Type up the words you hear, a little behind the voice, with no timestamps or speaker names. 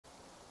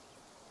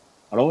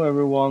Hello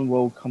everyone,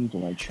 welcome to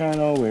my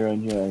channel. We're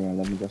in here and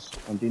let me just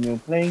continue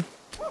playing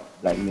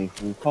like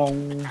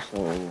Wukong.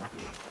 So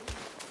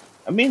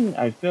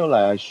I feel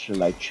like I should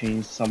like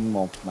change some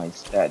of my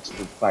stats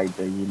to fight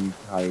the Yin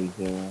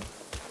Tiger.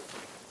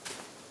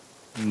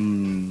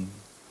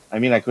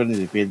 I couldn't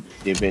defeat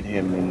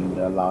him in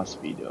the last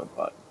video,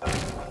 but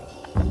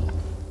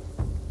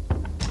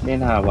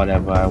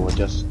whatever, I will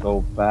just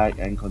go back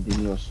and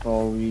continue a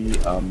story.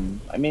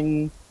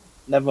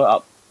 Level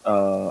up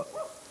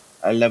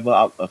I level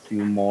up a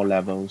few more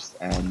levels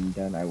and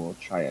then I will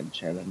try and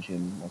challenge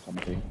him or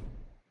something.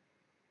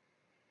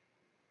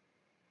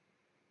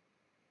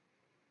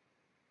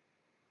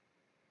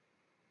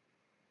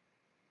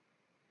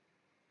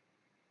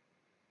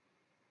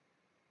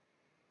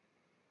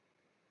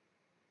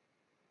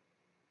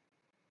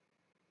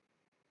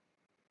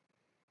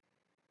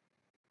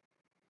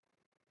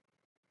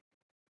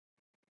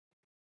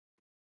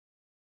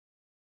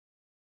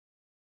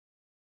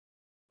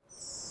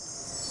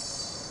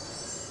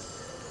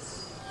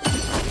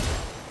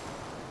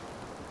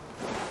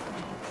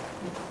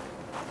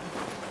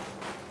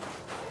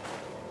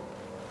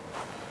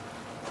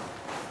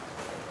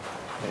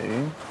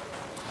 Okay.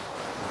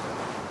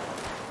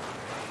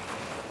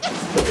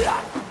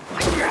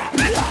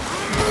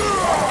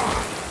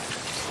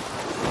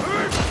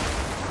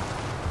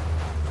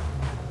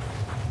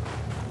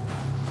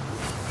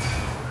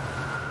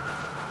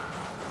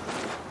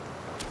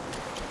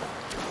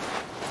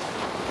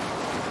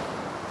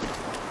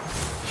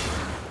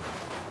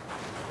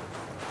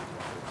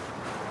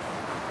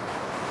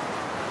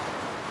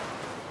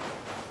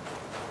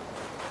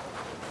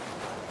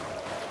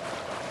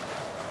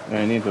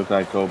 I need to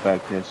like go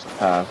back this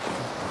path.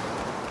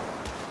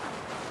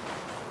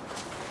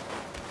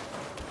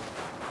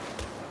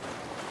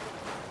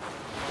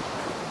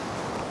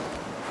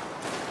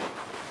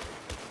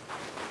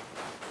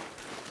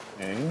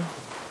 Okay.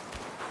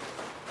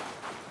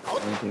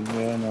 Anything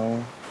here?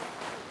 No.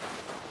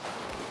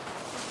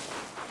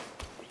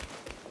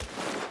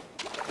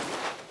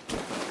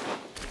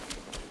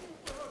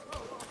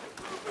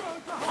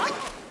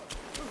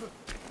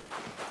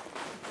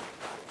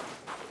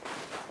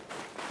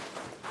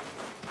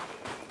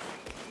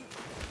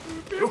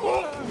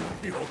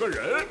有个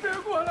人，别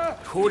过来！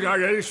出家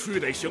人须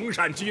得行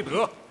善积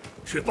德，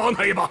去帮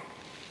他一把。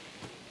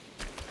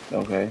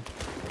Okay.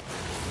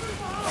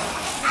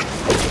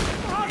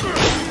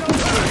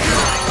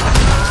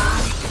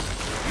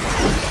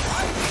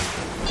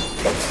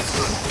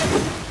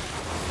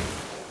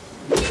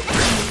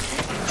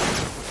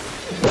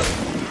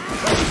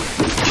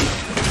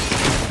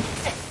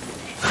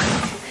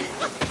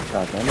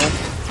 God damn it.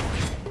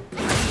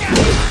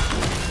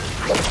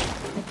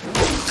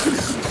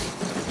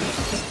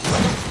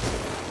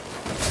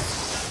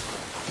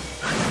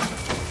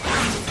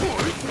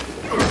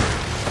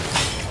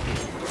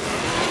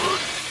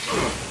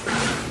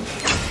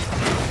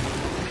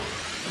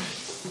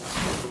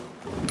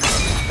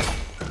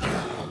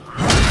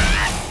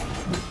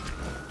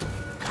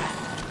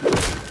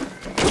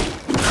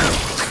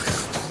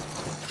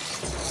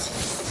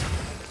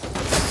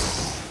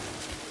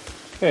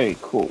 Okay,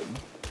 cool.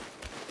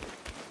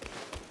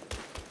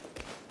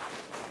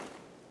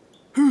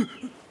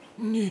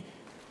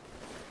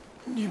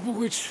 你不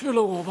会吃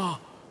了我吧？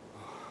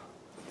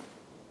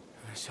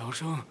小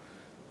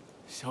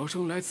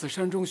生来此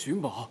山中寻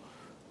宝，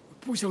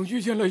不想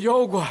遇见了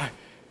妖怪，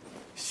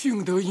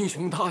幸得英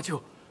雄搭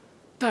救，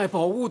待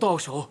宝物到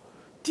手，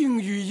定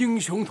与英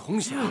雄同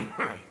享。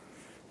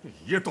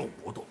一动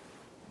不动，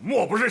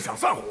莫不是想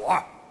散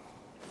伙？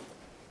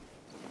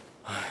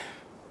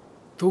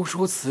都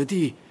说此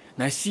地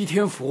乃西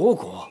天佛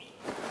国，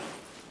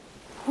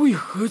为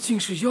何竟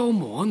是妖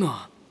魔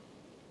呢？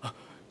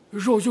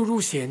若又入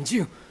险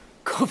境，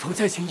可否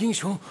再请英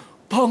雄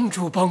帮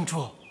助帮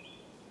助？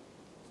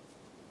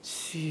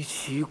稀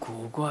奇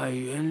古怪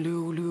圆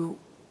溜溜，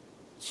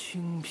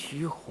青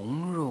皮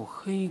红肉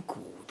黑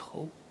骨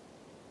头。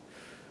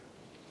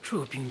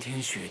这冰天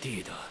雪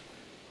地的，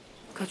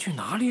该去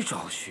哪里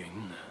找寻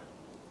呢？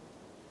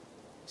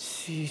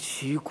稀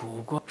奇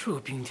古怪，这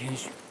冰天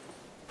雪。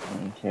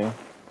Okay.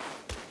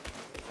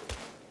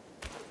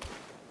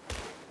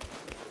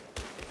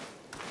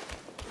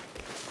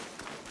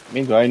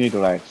 Do I need to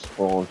like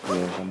explore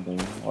here or something,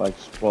 or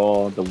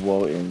explore the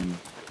world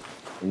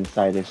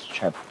inside this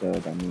chapter?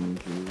 That means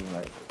to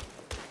like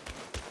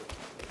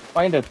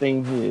find the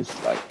thing he is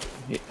like,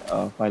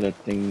 find the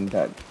thing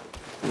that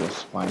he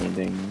was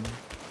finding.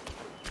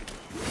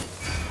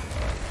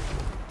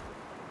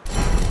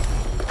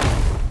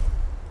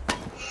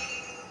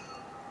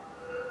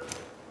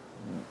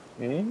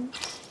 Okay.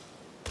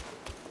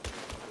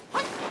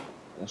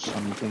 There's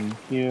something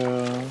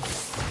here.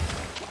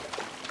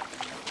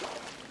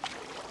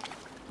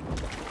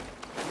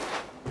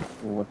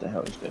 What the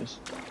hell is this?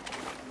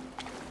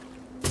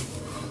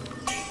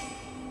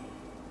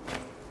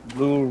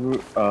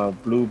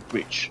 Blue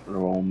Bridge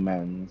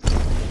Romance.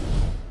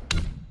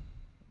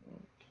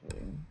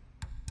 Okay.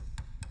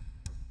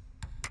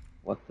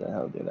 What the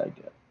hell did I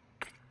get?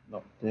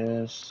 Not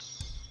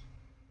this.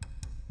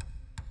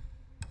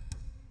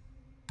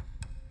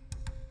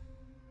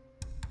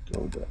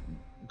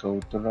 go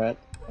thread.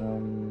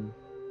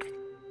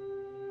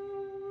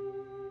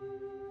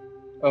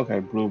 Okay,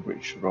 Blue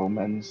Bridge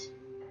Romance.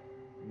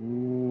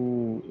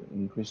 Ooh,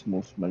 increase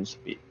movement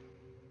speed.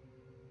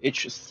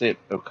 Each sip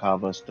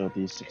recovers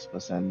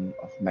 36%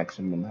 of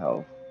maximum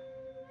health.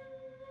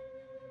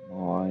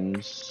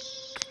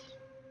 Nice.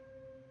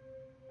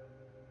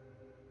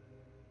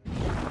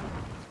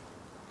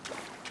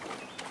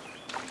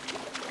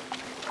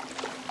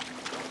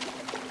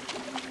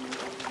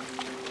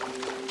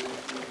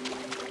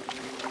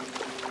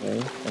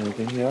 Okay,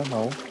 anything here?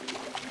 No.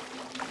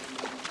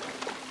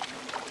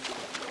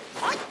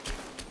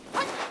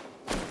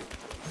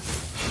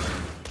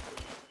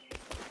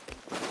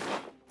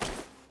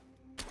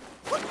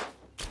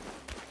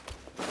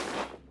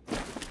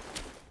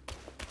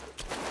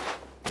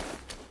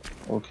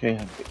 Okay,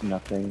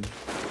 nothing.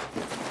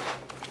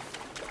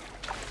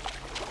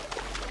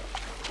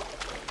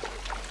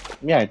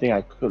 Yeah, I think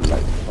I could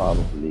like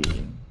probably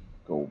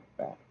go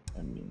back.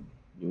 I mean,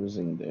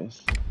 using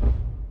this.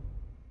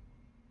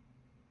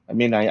 I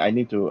mean, I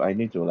need to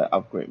like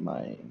upgrade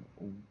my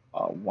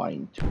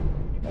wine too.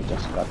 I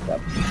just got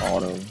that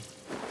auto.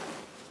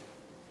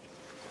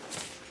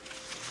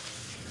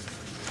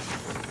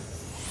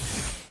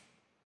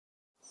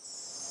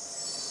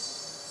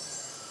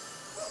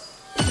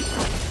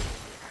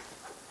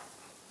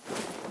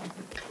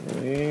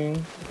 Okay.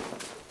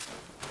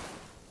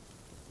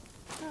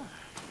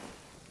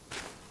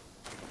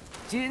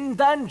 金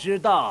丹之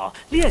道，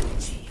炼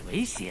己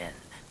为先，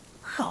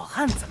好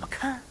汉怎么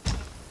看？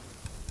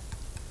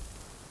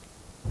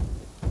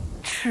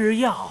吃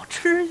药，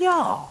吃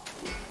药，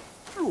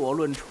若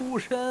论出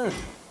身，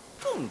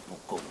更不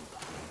公道。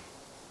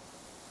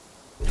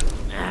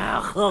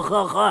啊，喝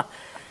喝喝！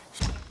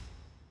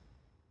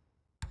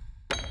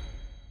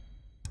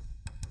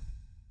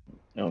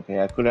 Okay,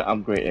 I couldn't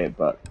upgrade it,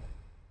 but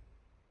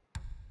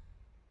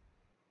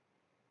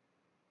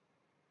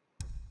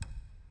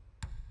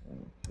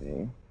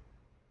okay.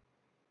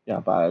 Yeah,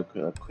 but I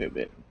could equip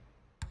it.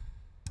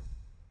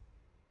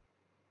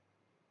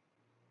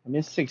 I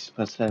mean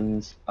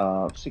 6%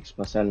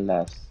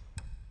 less.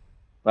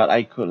 But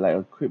I could like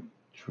equip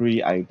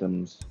 3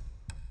 items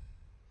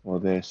for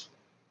this.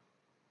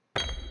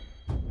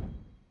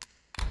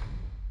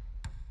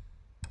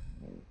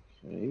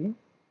 Okay.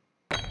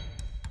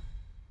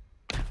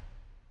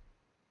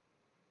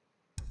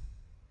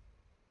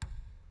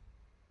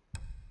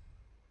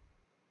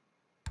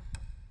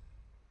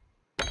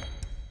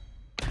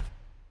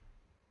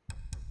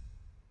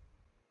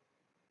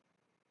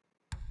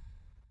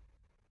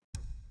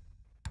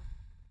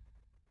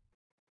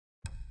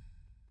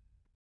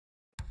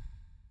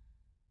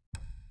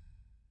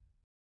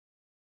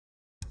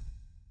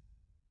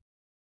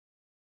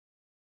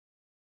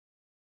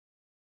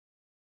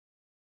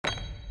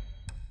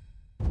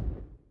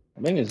 I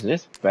mean, is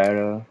this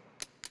better?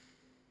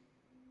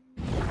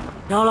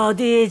 姚老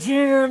弟，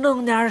今日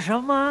弄点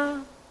什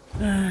么？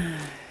唉，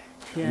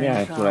 Yeah,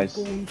 I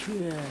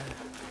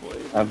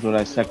have to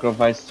like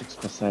sacrifice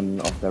 6%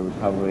 of the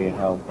recovery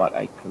health, but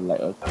I could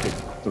like equip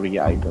 3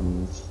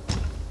 items.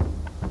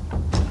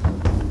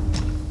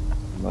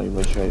 I'm not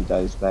even sure if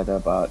that is better,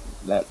 but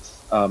let's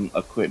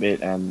equip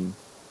it and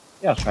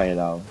yeah, try it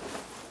out.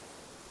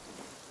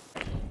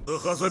 此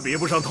河虽比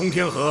不上通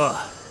天河，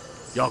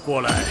要过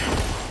来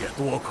也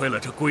多亏了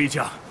这龟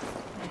将。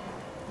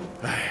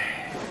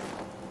唉，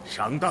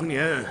想当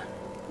年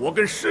我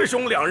跟师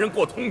兄两人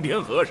过通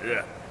天河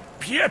时，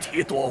别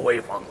提多威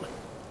风了。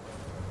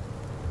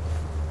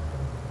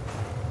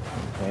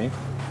 Okay.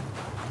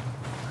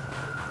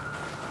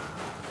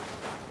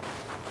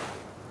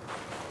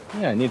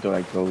 Yeah, I need to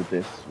like go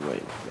this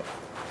way. Yeah.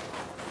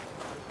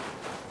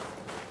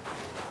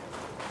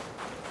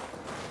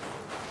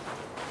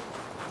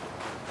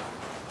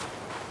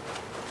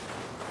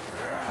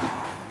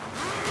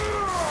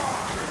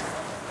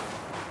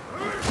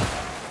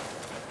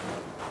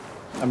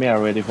 I mean, I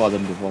already fought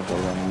them before, so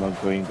I'm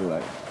not going to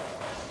like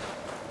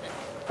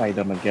fight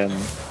them again.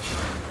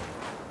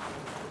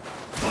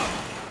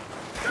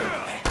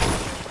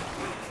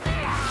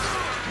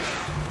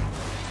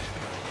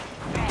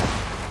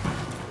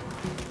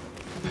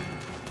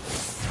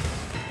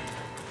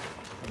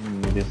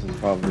 This is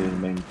probably the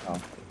main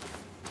conflict.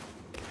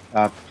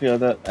 I've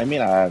cleared it. I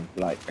mean, I have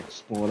like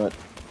explored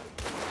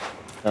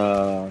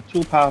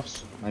 2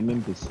 paths. I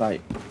mean,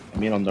 beside. I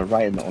mean, on the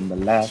right and on the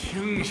left.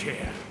 清些，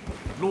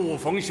路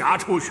逢狭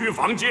处须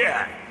防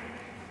剑。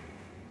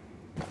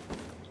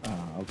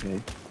Okay.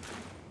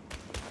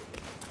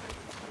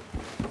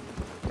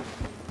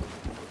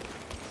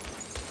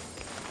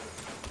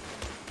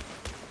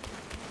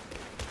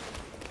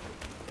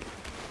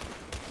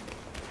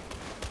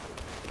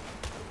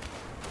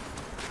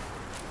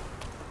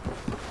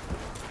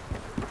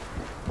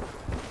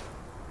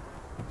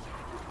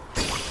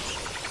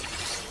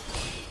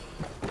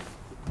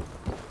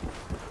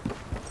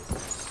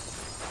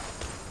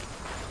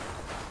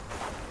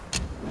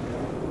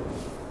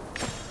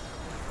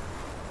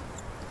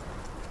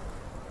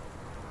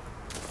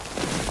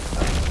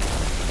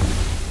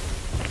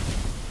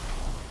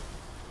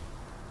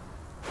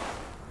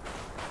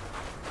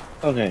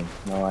 Okay,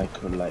 now I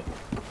could like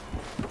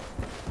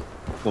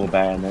go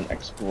back and then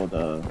explore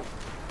the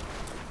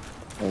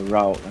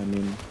route, I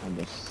mean, on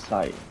the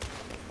side.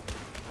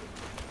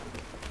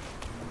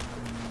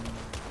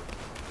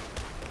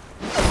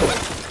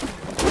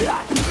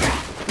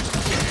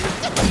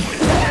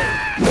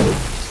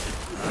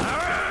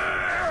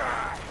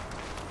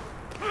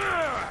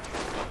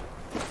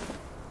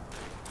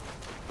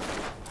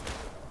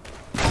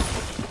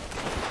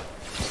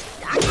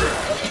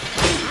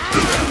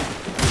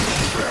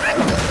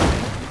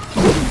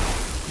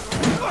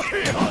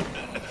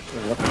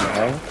 What the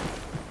hell?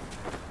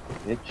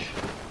 Bitch.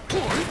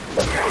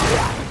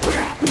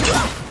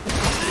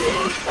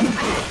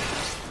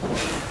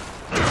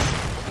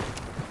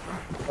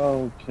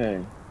 Okay.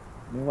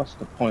 I mean, what's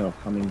the point of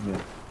coming here?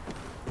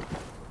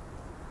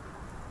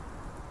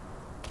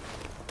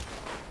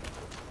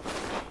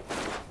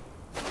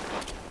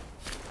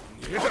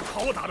 你这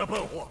好打的笨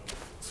货，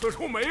此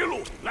处没路，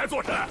来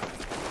做甚？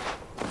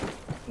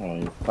 Oh,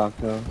 you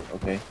fucker.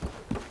 Okay.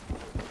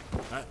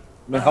 哎 I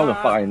mean, how the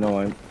fuck I know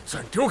I'm...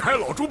 怎丢开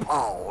老猪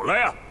跑了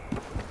呀？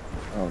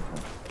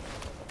 Okay.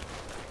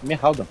 I mean,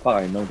 how the fuck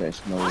I know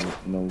there's no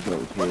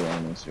road here, I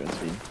mean,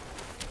 seriously.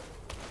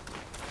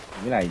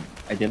 I mean,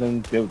 I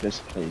didn't build this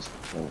place,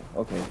 so,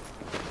 okay.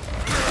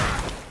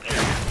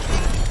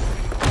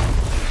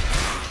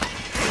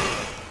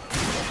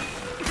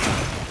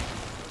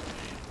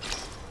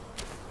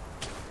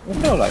 I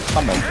feel like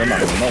some of them are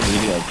not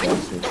really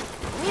aggressive.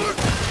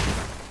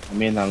 I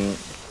mean,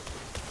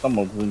 some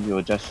of them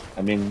you're just,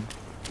 I mean,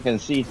 you can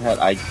see that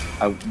I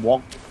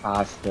walked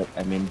past it,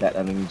 I mean, that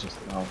enemy just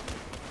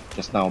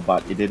now,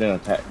 but it didn't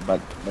attack,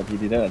 but he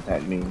didn't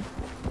attack me.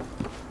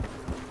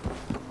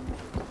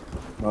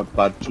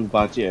 But 猪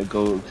八戒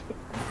go,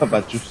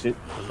 but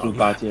猪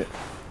八戒。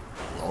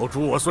老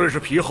猪我虽是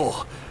皮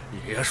厚，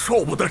也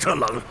受不得这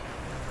冷，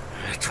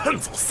趁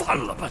早散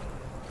了吧。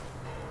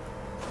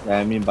 Yeah,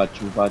 I mean, but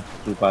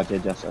猪八戒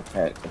just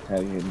attack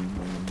him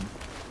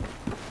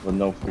for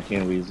no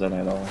freaking reason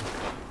at all.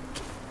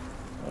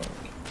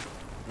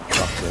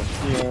 Doctor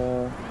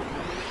here.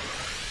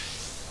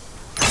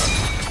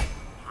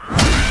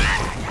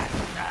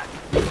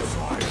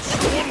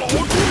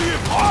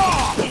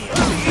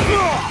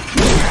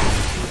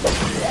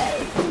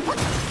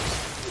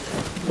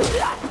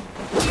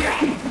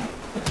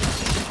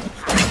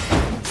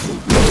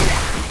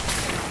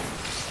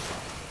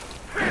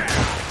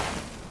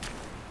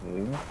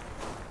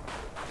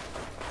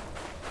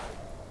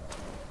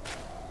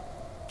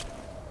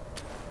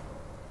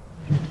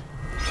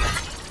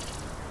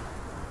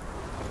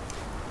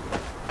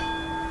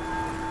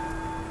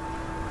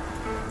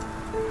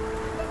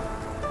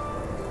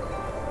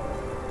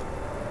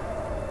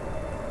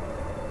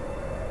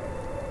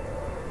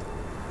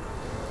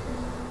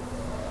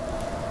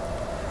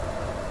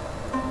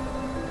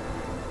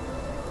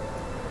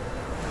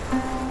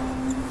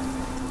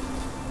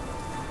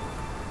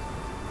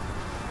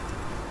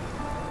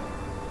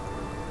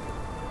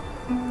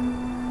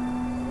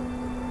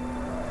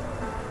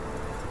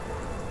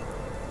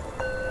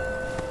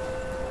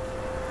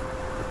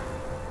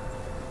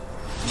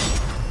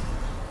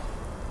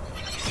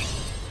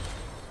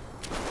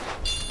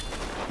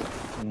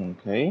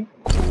 Okay,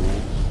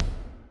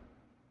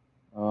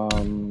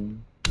 cool.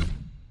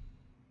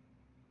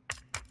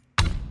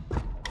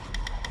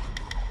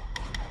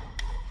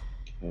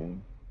 Okay.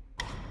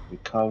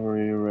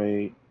 Recovery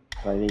rate,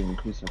 slightly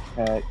increase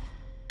attack.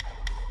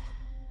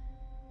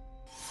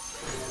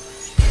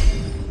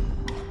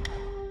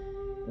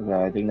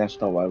 Okay, I think that's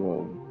how I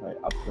will like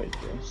upgrade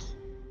this.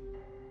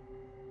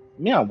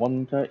 I mean, I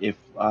wonder if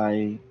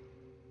I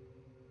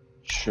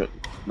should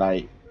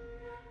like,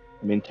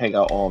 I mean, take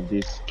out all of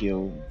these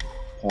skill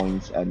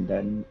points and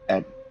then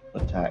add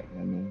attack.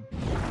 I mean,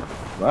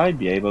 will I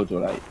be able to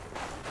like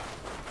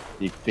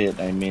defeat?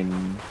 I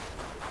mean,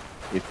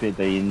 defeat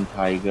the Yin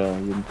Tiger.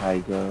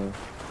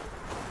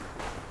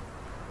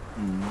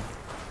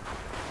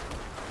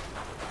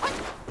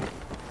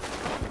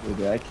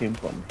 Maybe I came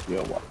from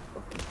here. What?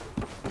 Okay.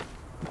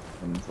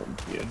 Came from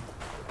here.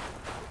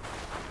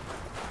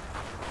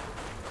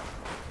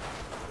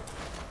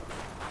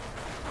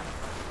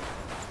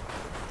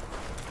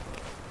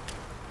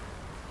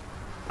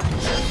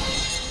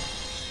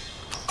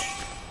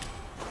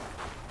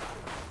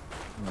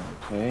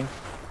 Okay.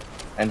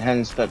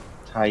 Enhance the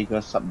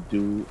tiger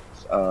subduing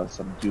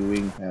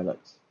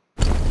pellets.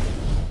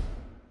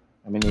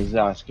 I mean, is it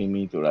asking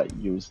me to like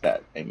use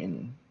that? I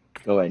mean,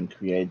 go and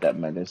create that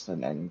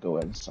medicine and go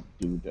and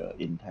subdue the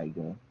in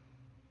tiger.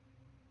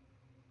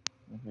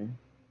 Okay.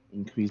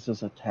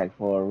 Increases attack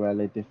for a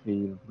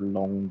relatively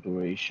long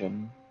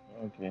duration.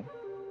 Okay.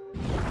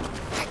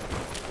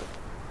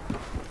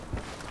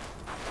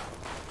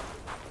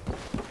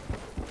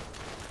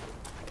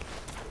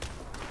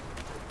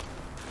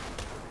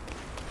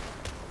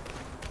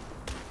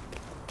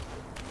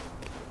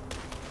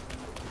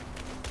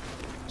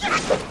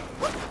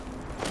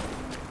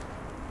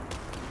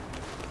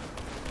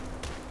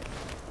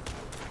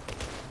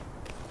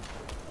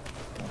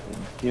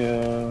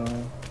 Here.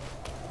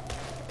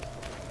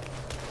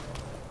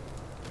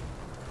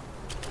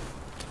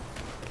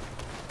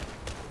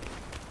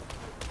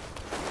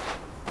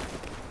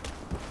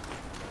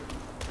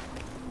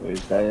 So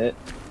is that it?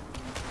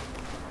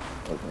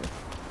 Okay.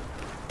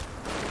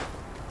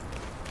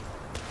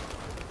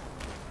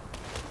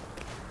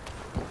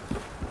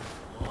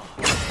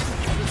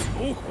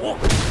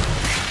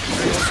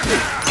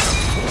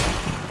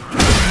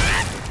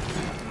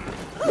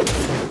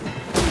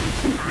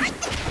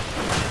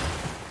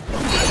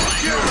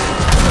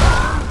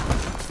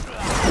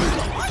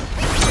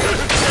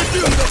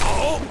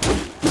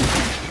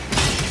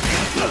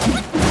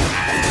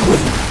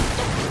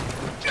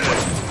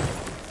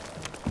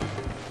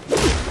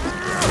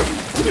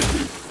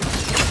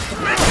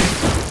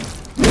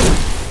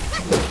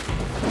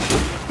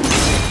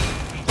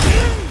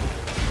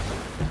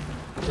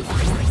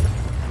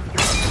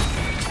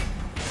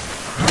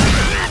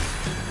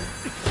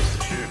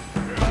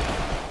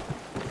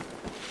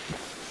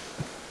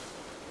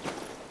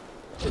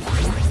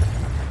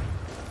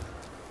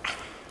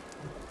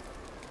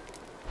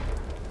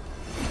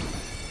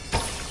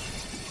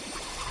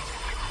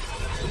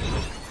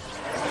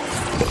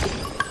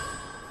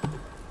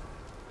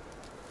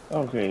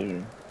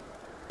 Okay.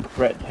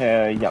 Red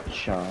hair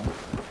yaksha.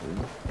 Okay.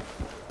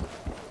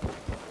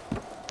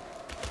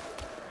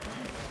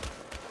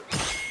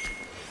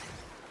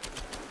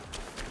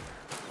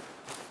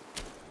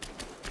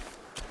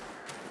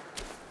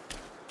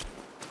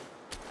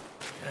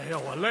哎呀，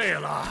我累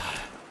了，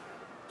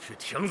去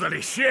亭子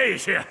里歇一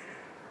歇。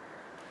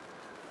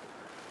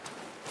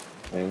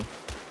Okay.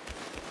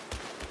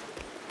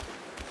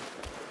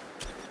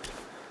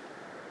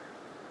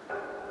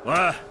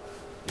 喂，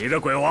你这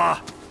鬼娃，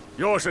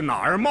又是哪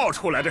儿冒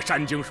出来的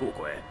山精树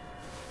鬼？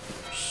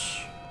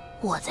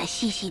我在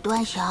细细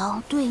端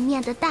详对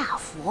面的大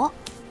佛，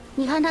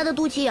你看他的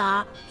肚脐眼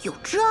儿有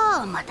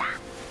这么大，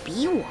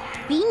比我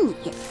比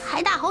你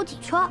还大好几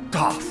圈。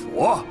大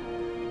佛？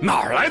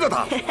哪儿来的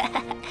大佛？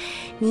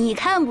你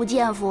看不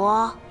见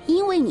佛，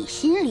因为你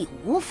心里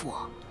无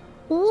佛，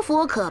无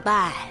佛可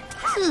拜，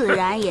自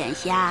然眼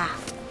瞎。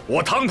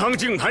我堂堂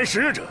净坛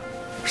使者，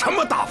什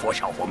么大佛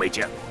小佛没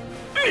见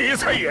过，你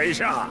才眼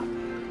瞎。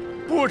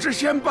不知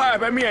先拜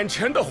拜面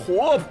前的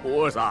活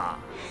菩萨。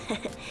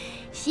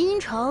心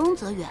诚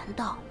则圆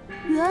道，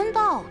圆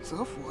道则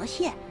佛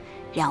现。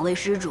两位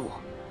施主，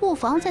不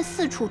妨在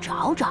四处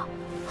找找，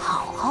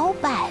好好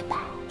拜拜。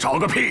找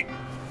个屁！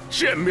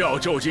见庙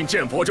就进，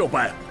见佛就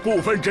拜，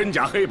不分真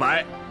假黑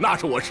白，那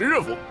是我师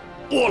傅。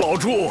我老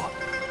朱，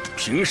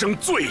平生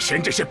最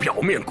嫌这些表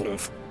面功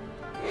夫。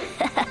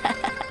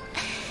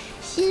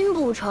心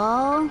不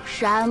诚，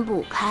山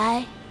不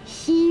开；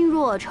心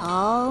若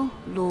诚，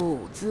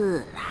路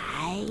自来。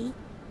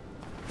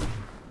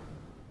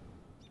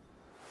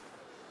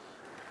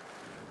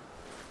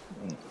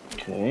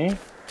Okay.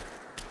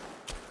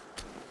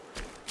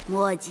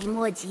 莫急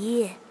莫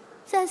急，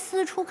再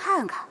四处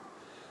看看。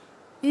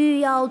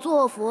欲要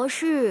做佛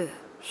事，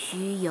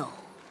须有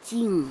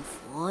净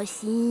佛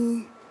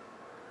心。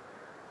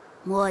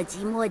莫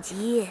急莫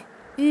急，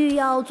欲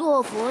要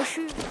做佛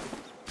事。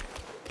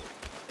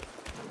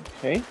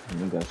Okay, and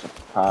then there's a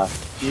path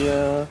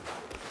here.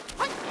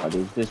 But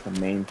is this the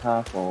main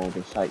path or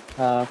the side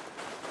path?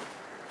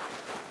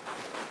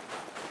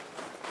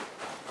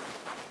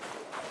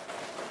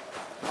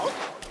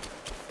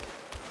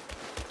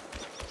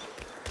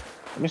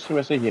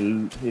 Mr. Say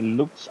he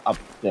looks up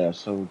there,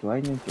 so do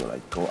I need to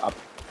like go up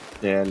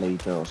there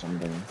later or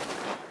something?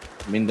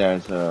 I mean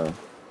there's a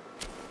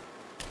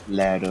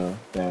ladder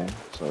there,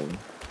 so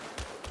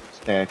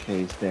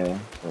staircase there,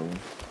 so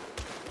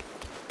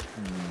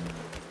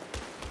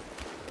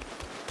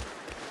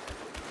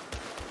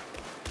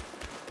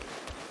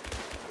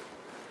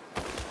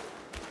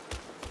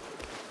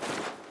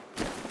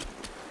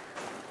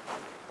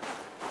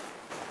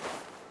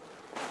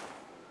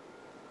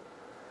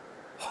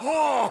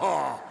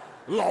哦，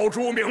老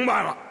朱明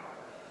白了，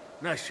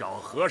那小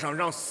和尚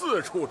让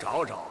四处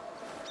找找，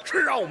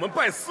是让我们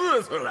拜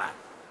四次来。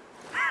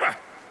嗨，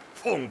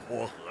疯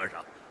婆和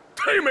尚，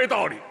忒没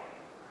道理。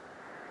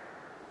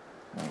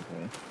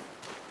okay.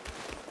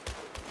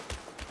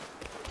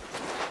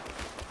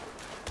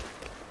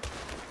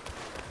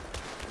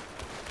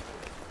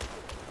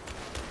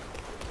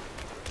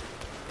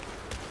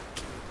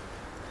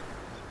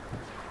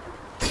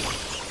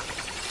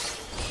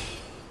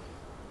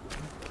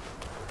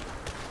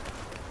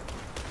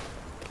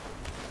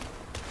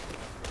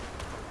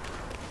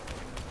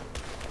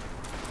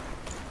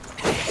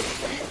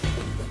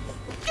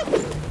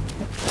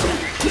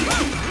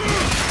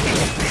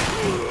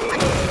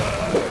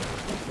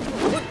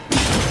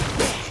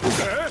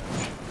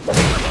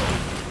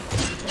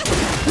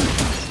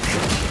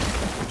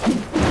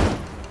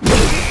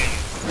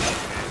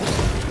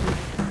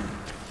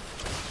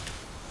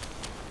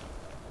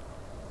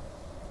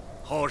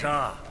后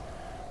生，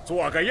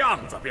做个样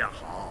子便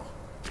好。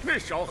那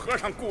小和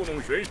尚故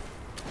弄玄虚。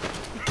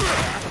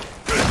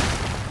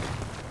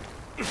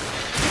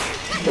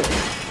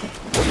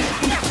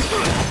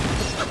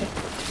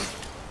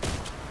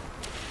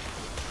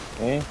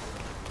Okay.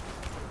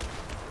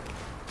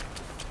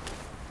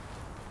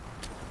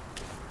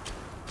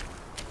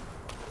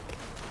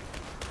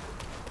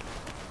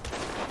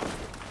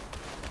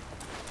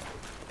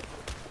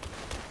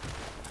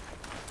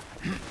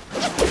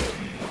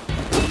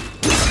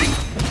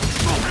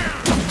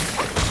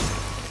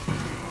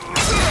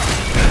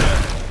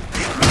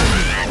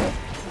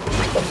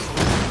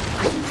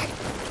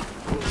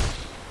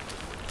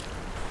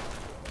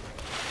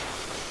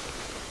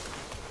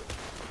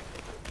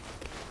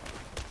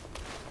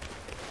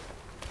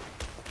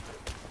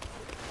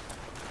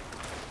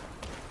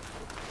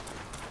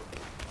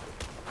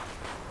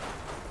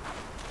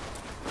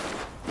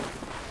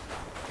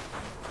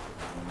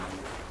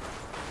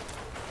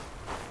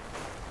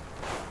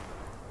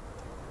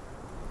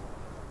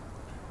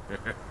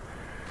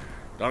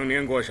 当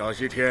年过小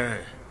西天，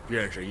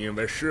便是因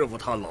为师傅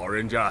他老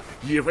人家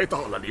以为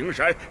到了灵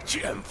山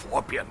见佛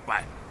便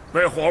拜，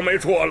被黄梅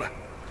捉了。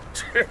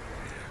切，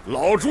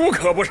老猪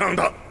可不上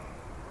当。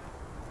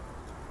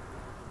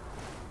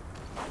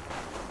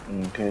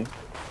Okay.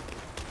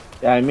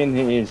 Yeah, I mean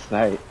he is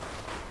like,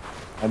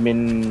 I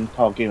mean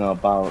talking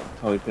about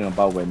when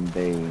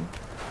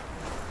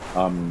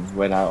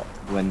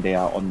they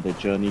are on the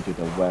journey to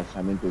the west.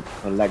 I mean to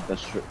collect the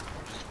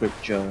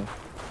scripture.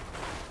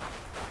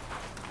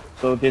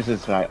 So this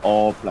is like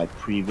all like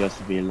previous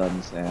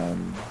villains,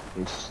 and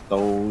they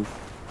stole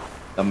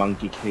the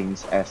Monkey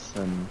King's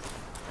essence.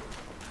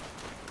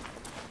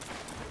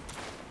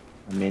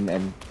 I mean,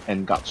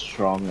 and got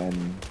strong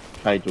and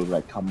tried to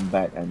like come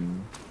back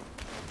and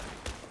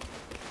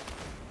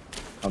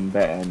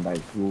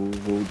like rule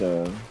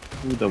the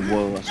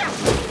world or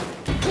something.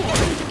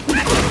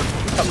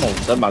 Some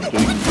of them are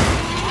doing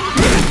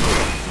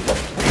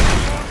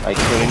like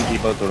killing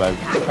people to like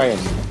try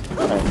and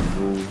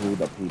rule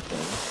the people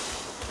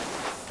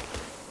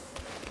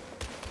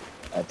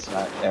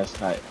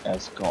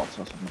as gods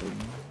or something.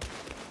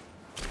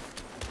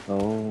 So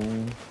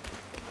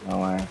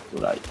now I have to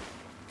like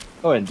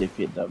go and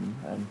defeat them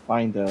and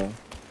find the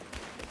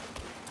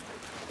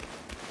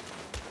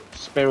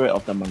spirit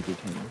of the Monkey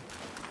King,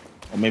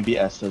 or maybe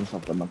essence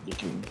of the Monkey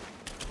King.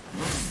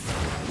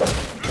 I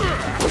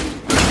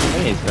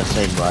think it's the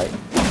same, right?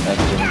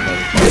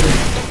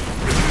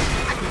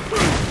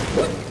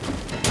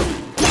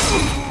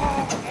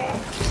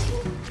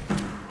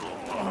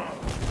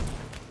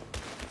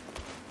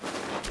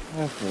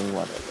 Okay,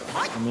 whatever.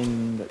 I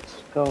mean,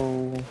 let's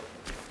go.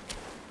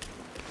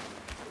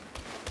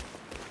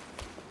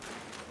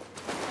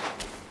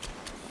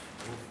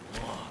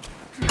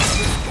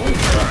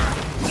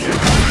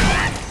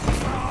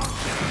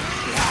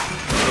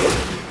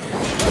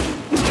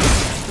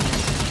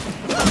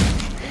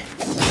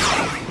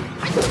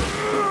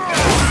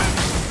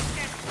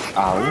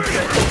 Ow.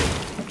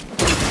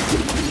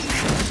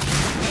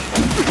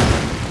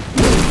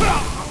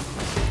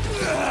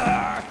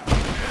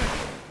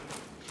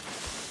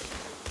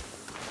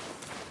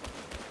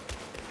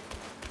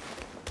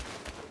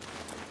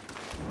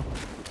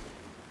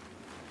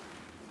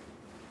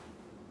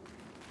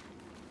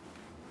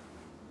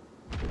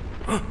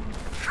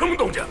 什么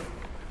动静？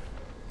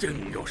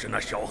定又是那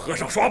小和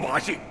尚耍把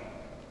戏，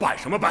扮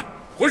什么扮？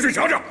回去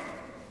瞧瞧。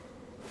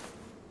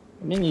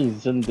I mean,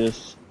 isn't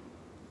this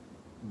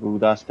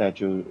Buddha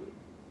statue?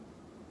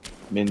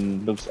 I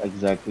mean, looks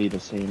exactly the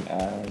same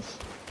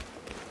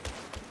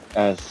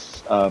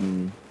as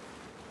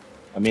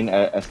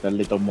the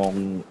little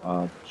monk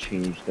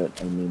changed it.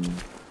 I mean,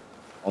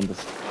 on the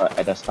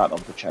at the start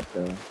of the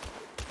chapter.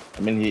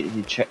 I mean,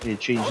 he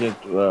changed it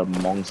to a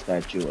monk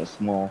statue, a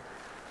small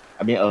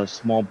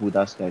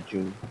Buddha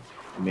statue.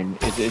 I mean,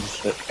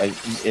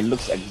 it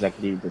looks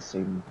exactly the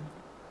same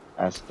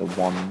as the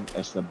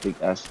big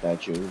ass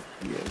statue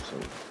here. So,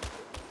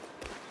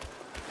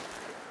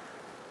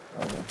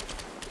 okay,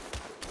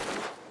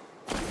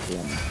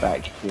 I'm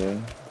back here.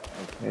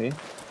 Okay.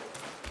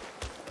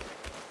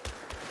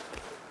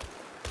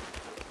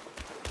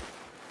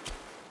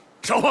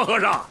 小胖和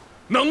尚，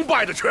能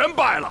拜的全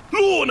拜了，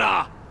鹿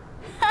呢？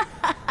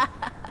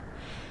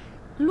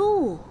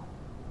鹿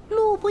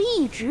不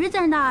一直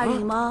在那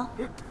里吗？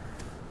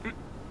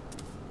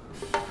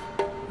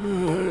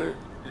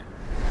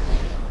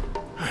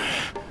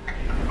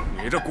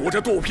你这鼓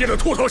着肚皮的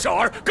秃头小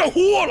儿，敢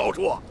唬我老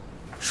猪？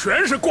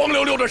全是光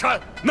溜溜的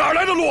山，哪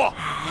来的鹿？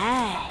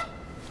哎，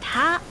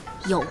他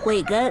有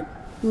慧根，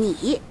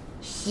你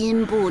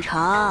心不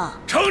成。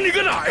成你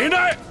个奶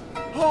奶！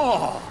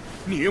哦，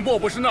你莫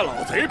不是那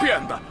老贼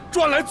变的，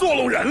专来作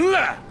弄人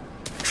来？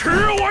吃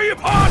我一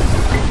耙！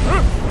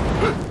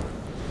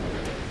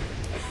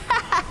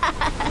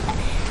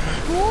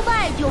不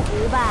拜就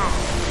不拜，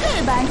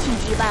这般气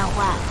急败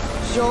坏，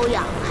修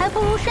养还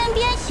不如身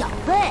边小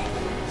辈。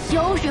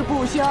修是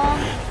不修？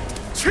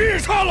气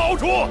叉老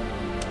猪！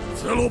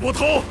此路不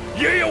通，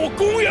爷爷我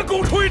攻也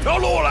攻出一条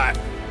路来。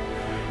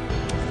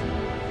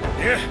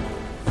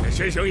你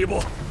先行一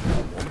步，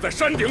我们在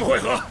山顶会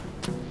合。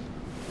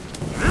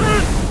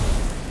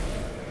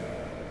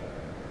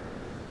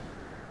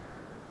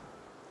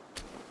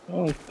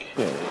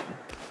Okay.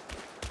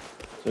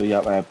 So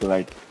yeah, I have to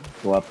like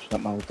go up the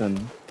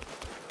mountain.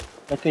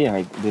 Luckily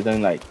I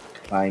didn't like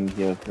climb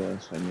here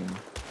first. I mean,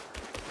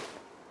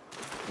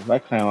 if I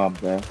climb up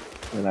there,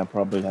 then I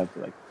probably have to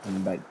like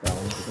come back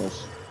down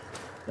because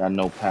there are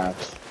no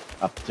paths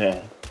up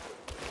there.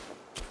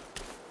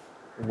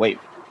 Wait,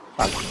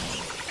 fuck.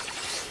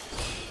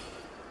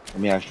 I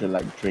mean, I should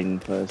like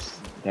drink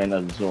first, then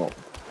absorb,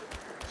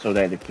 so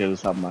that it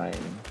fills up my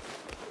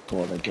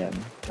gourd again.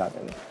 Got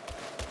it.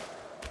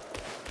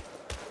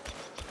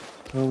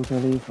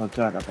 Totally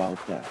forgot about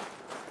that.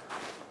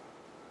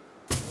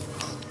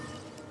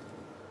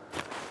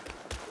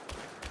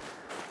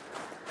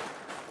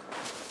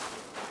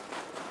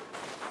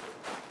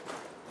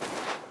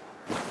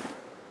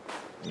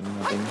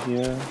 Nothing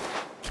here.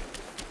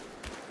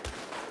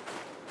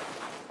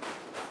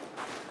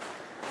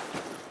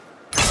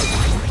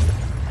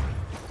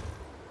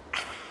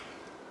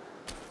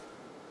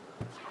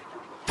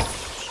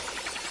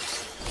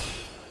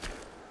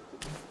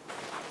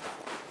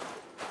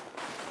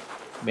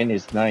 I mean,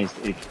 it's nice.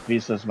 It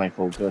increases my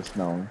focus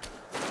now.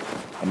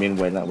 I mean,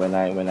 when I'm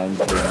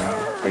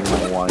bring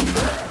my wine.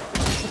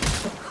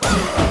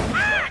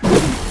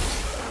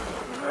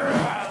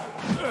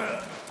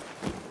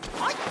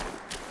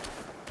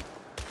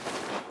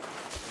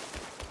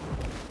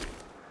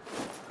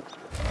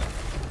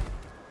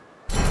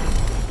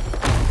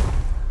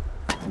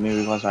 I mean,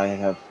 because I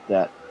have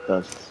that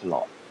third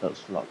slot,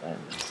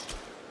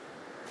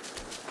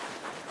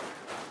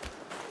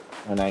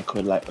 and I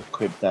could like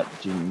equip that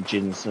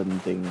ginseng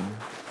thing,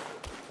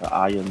 the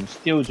iron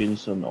steel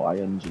ginseng or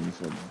iron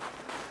ginseng.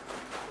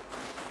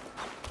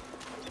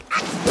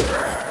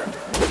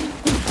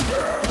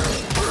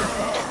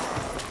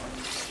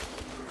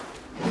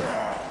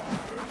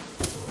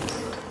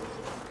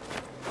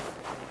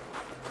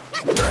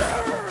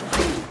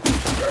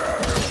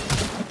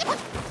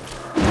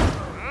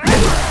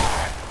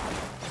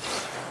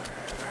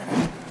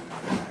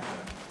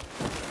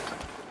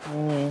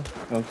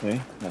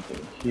 Okay,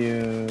 nothing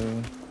here.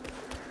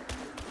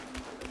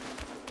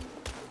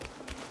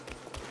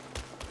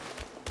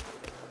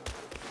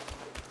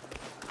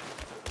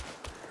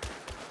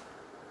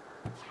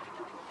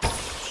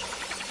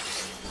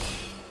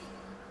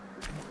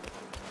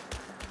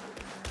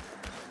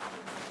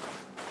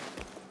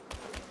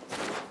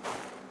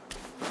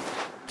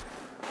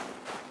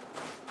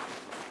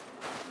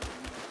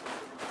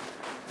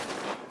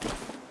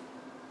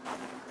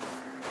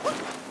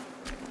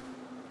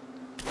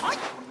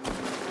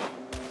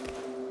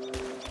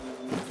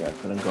 Okay, I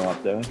couldn't go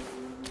up there.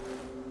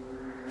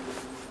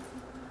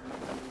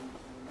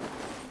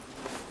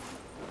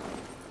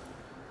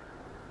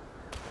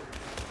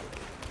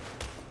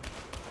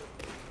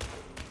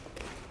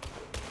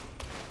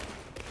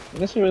 I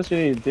guess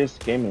seriously, this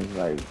game is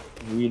like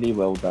really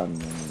well done.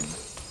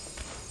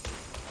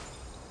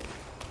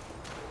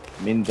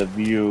 I mean the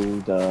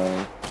view,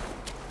 the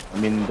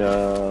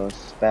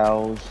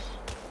spells.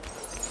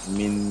 I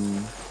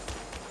mean,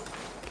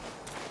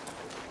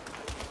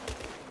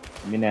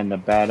 and the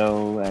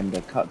battle and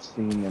the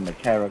cutscene and the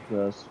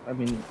characters. I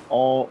mean,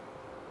 all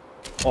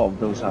of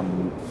those are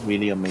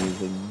really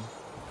amazing.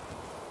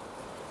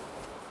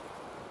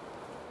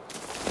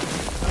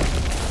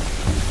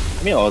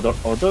 I mean,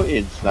 although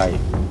it's like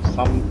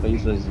some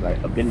places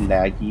like a bit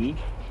laggy,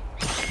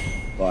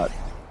 but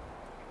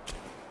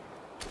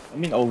I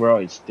mean overall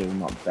it's still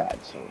not bad.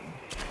 So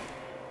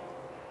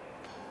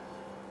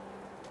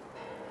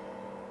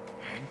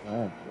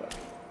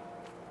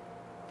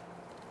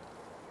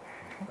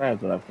I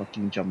have to like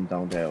fucking jump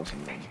down there or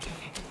something.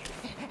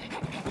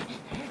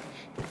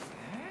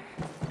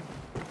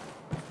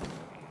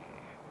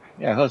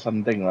 Yeah, I heard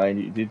something,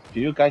 right? Did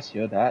you guys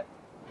hear that?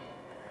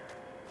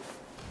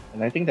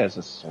 And I think there's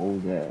a soul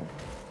there.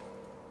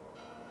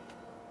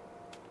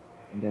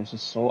 And there's a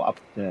soul up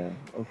there.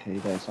 Okay,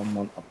 there's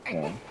someone up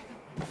there.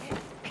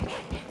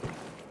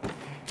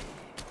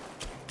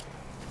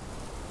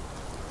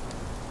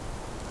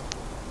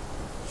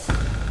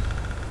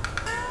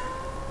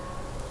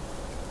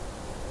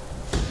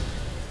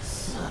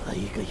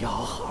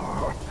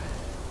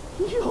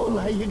又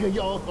来一个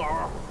妖猴，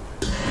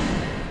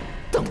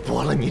等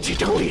剥了你这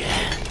张脸，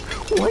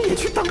我也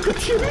去当个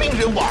天命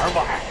人玩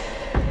玩。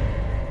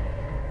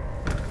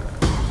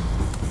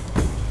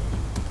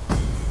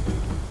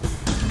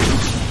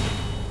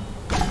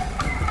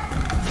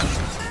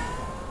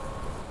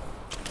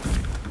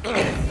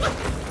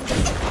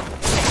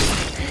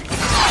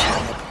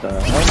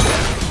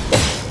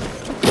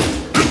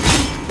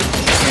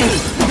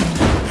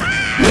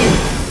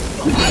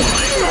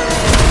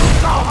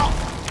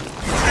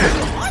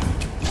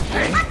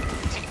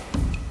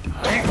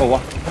Oh,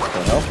 what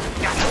the hell?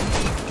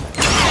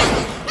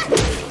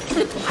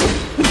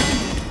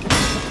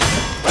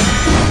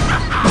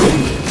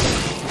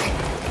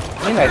 I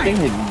mean, I think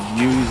he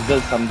used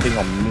something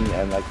on me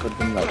and I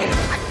couldn't like... I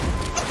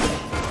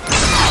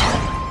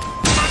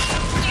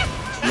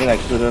mean, I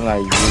couldn't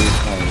like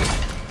use my...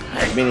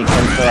 I mean, it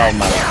cancelled out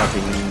my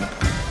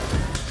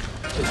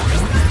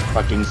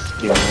fucking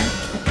skill.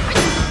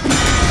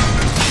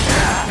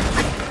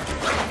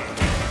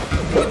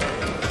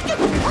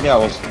 Yeah,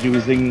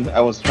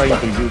 I was trying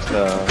to use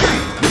the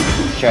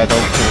Shadow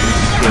Cone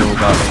skill,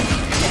 but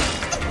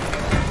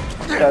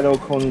Shadow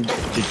Cone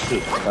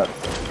depletes, but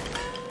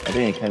I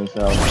think it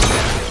cancels out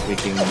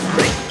freaking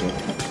skill.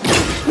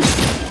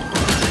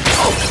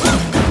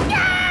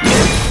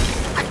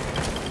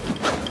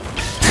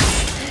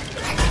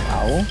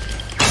 Ow.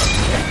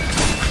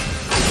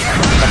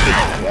 Suck it,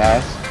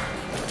 ass.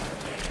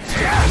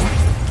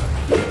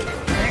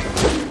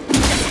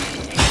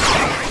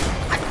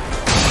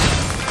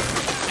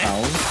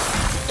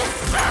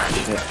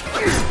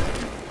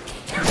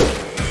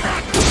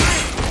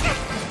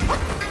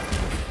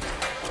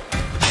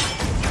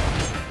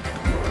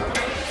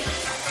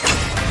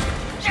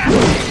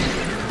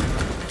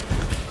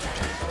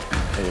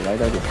 Lấy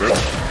đó được rồi.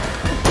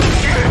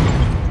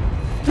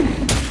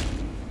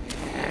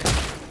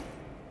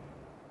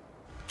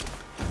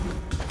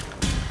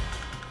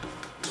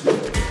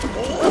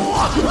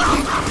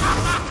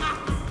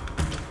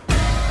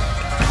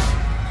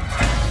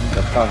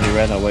 The fuck, he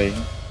ran away.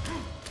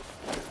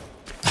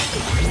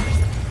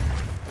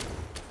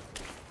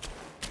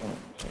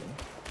 Okay.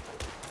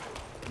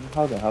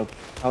 How the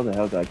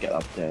hell do I get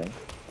up there?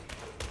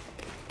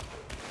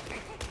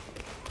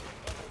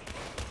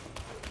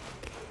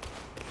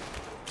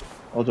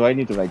 Or do I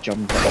need to like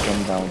jump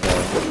down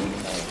there?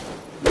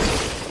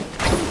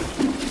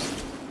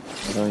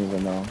 I don't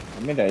even know. I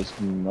mean, there's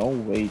no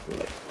way to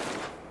like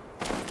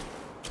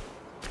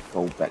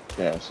go back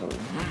there, so.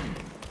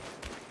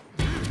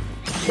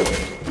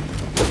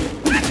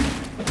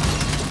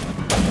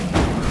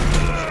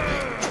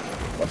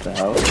 What the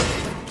hell?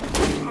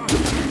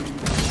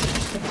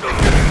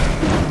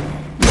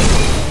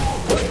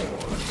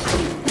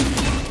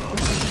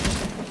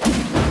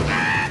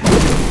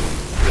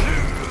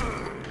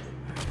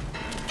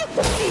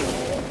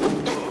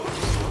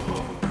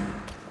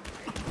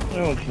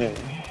 Okay.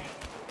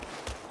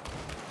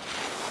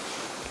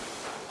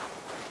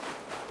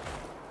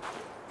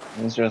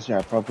 And seriously,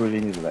 I probably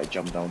need to like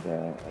jump down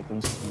there. I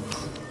don't see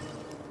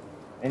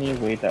any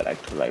way that I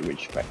could like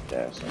reach back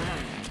there, so.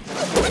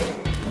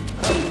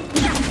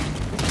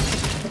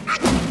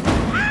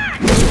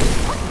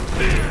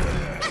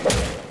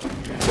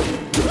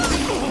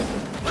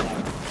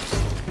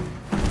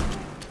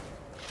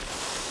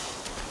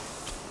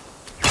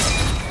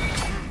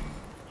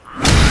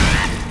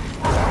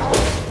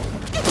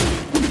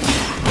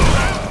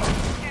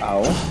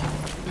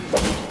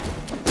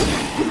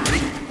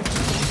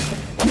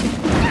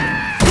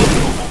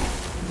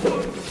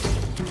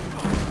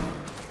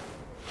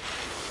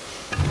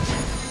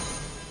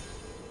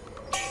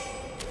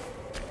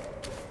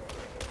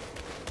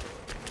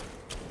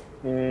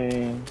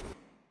 Okay.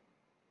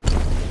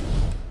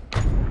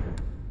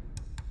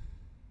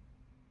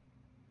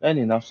 And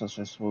enough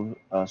successful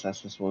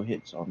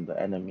hits on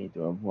the enemy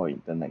to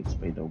avoid the next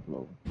fatal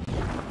blow.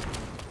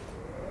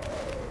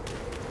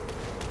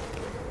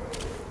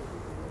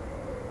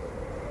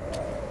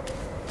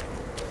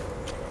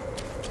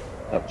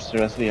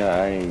 Seriously,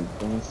 I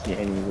don't see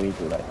any way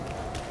to like.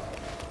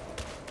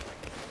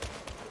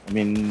 I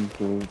mean,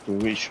 to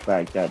reach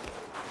back that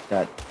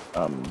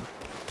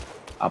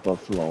upper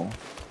floor,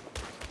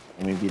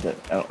 or maybe the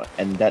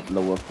and that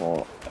lower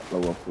floor. I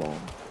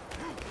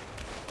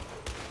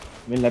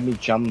mean, let me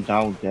jump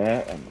down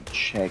there and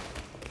check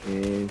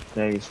if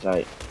there is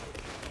like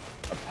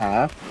a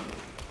path.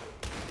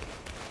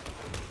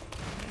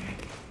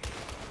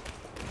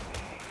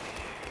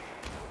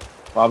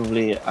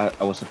 Probably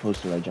I was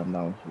supposed to like jump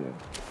down here.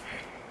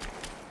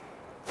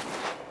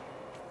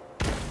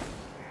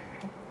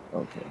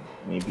 Okay,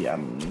 maybe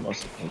I'm not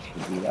supposed to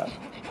do that.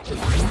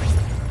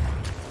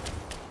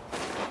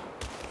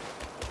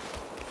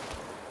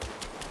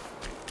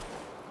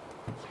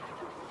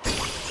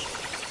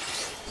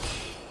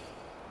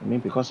 I mean,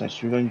 because I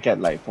shouldn't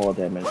get like 4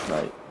 damage,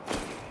 right?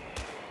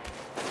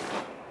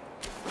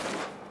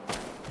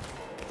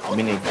 I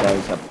mean, if there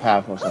is a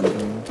path or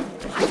something.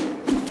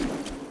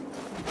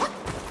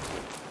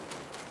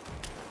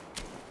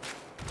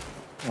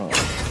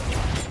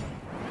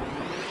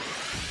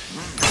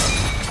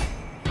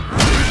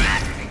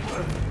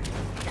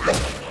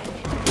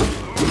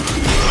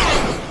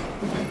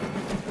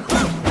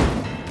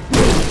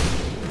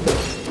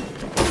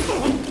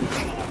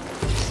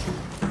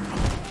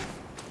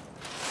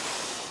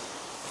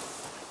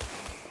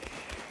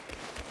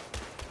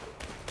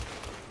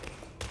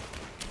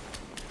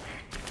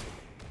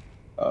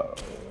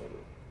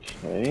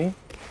 Okay.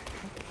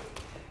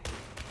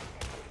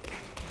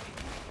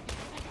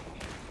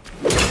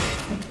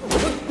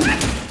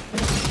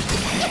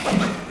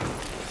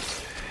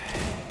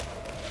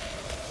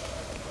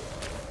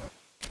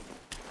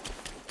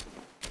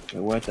 Okay,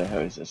 where the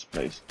hell is this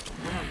place?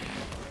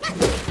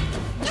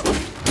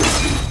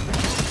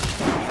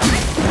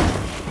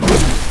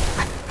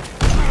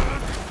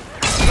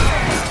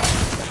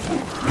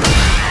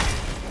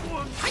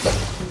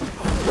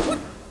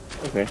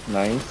 Okay,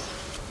 nice.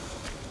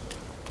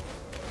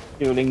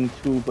 Killing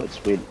 2 birds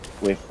with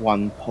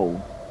 1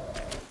 pole.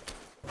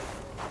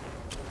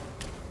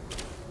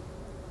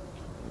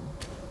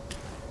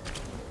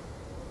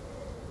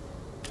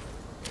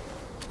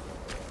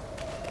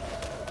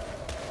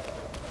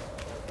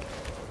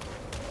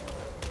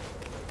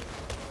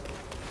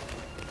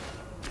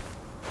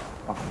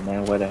 Oh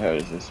man, where the hell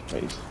is this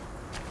place?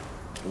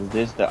 Is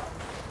this the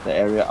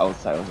area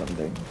outside or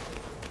something?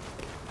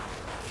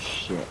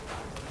 Shit.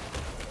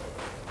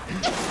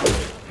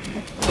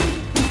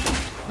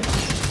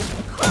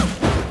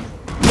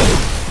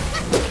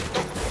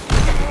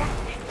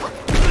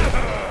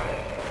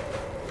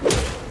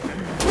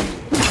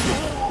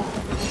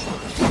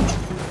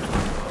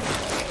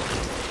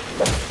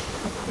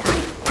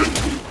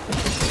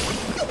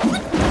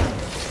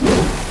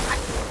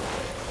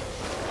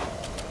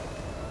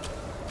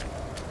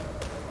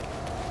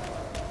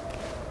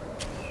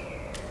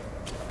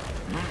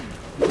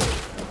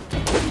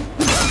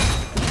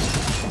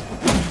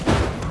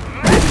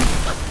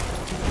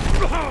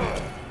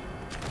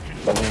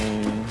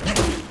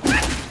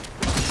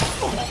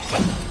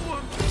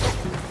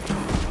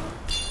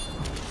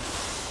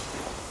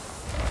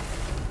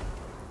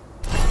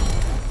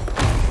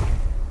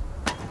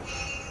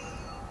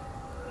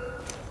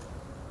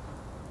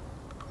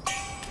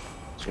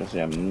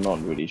 Seriously, I'm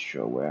not really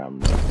sure where am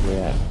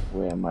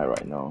I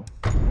right now.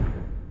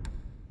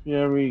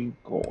 Fury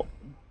God.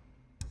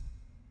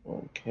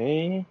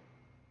 Okay.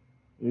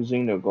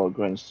 Using the God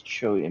grants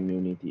chill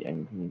immunity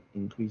and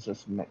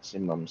increases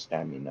maximum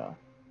stamina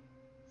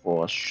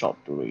for a short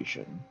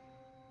duration.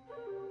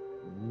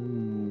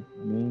 Ooh,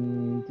 I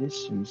mean,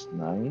 this seems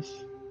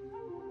nice.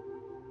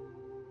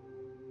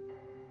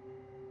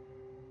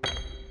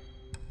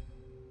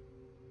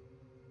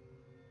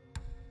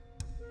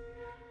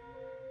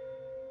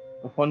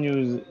 Upon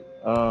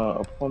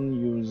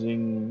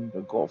using,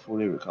 the god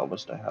fully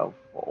recovers the health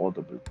for all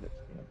the depletes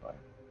nearby.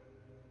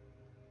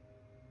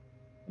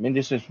 I mean,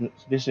 this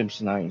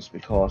seems nice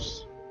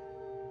because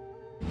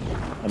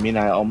I mean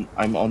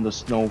I'm on the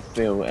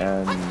snowfield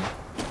and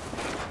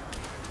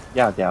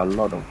yeah, there are a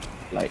lot of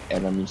like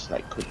enemies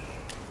like could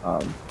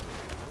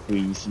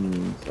freeze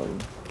me, so.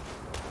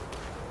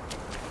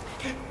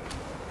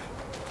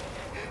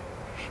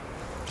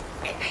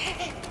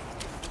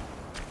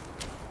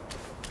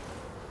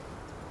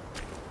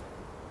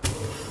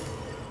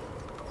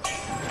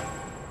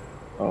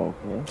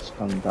 Okay,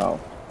 Scandal.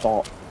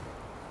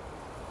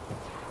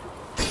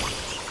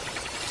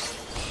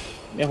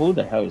 Yeah, who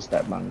the hell is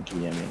that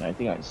monkey? I mean, I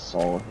think I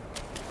saw him.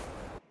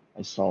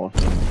 I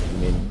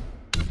mean,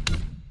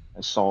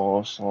 I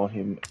saw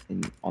him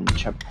in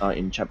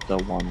chapter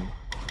 1.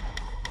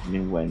 I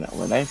mean, when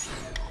I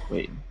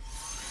wait.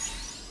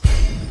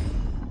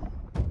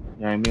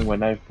 Yeah, I mean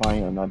when I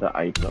find another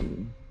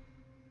item.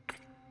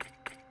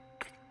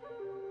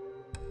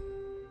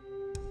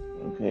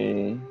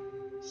 Okay,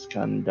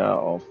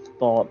 Scandal of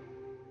Thought.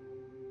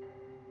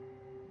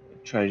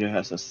 Treasure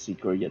has a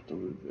secret yet to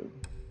reveal.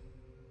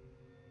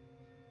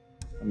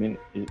 I mean,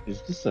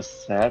 is this a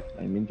set?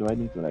 I mean, do I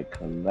need to like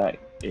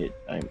collect it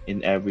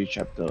in every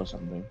chapter or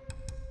something?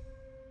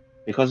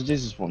 Because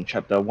this is from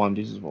chapter 1,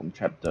 this is from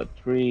chapter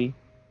 3,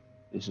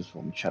 this is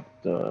from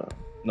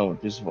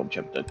this is from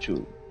chapter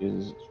 2, this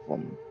is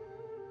from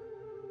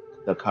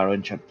the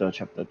current chapter,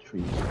 chapter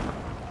 3.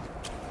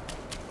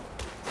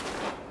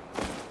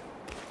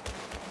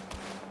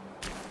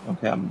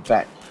 Okay, I'm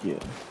back here.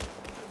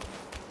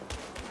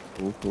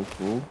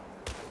 Cool.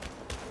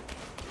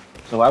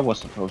 So I was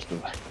supposed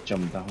to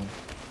jump down.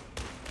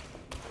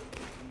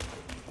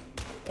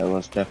 I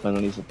was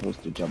definitely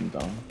supposed to jump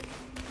down.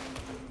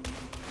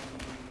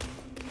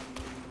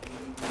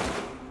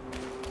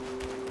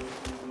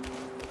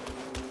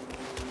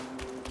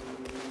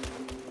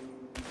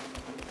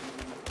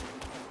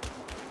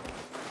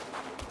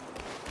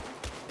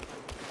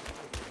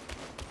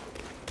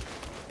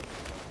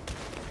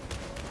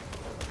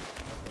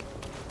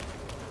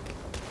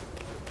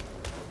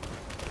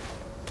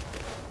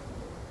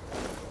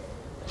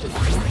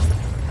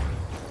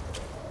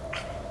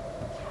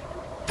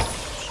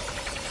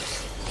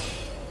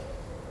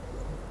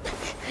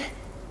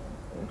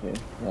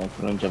 Yeah, I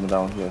couldn't jump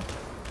down here.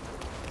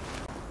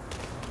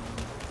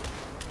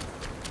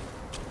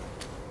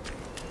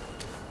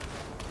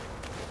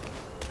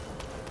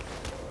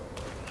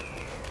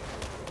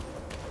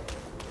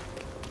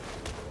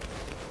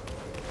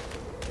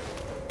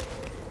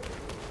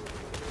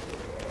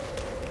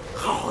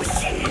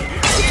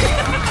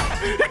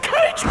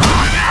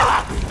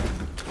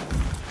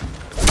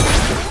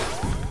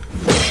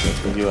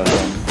 With you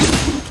again.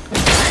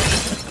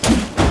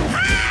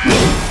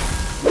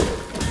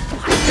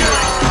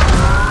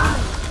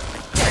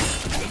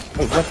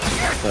 Wait, what the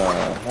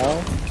hell?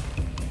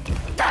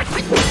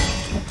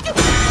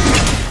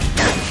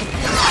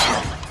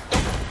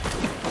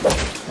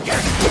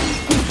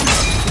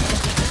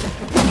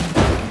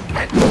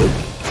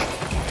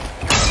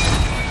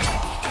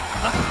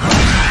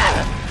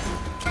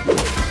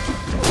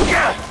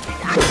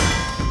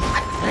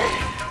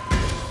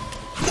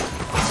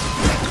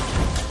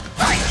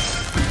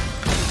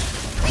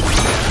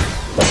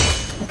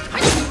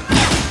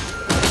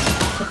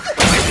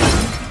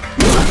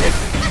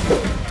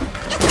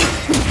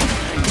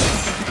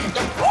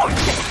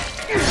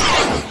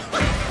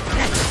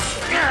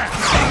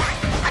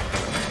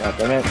 God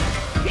damn it.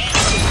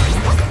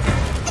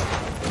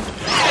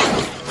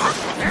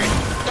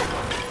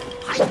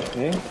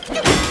 Okay.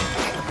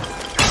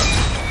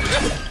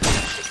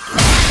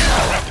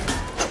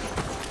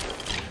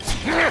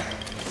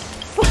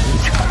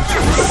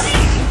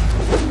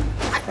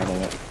 God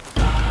damn it.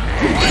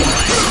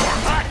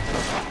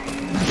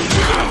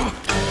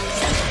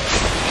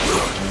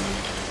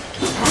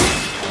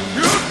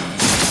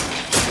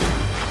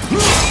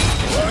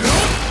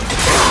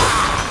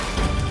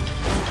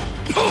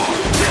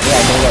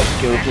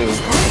 Skill too.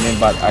 I mean,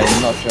 but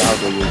I'm not sure how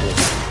to use it.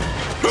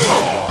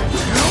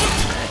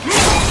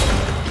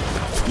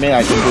 I mean,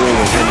 I can do it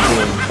with him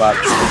too, but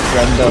it's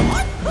random.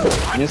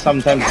 I mean,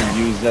 sometimes the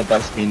user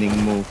does spinning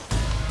move,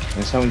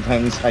 and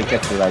sometimes I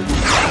get to like.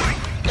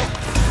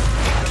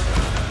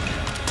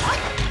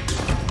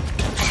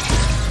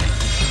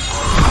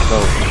 So,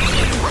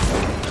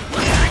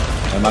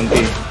 my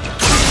monkey.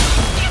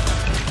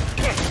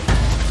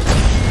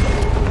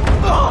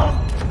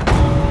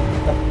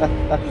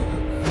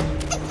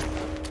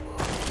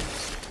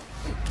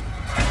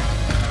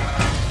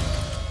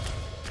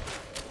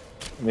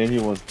 when he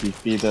was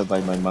defeated by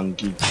my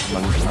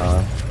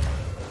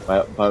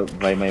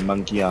by my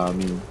monkey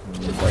army.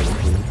 That's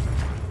cool.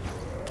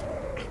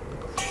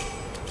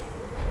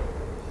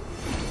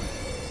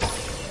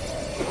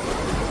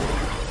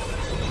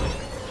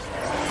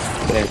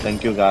 Okay,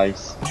 thank you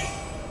guys.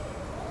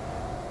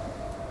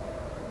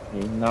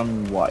 Okay,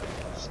 non-white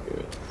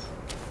spirits.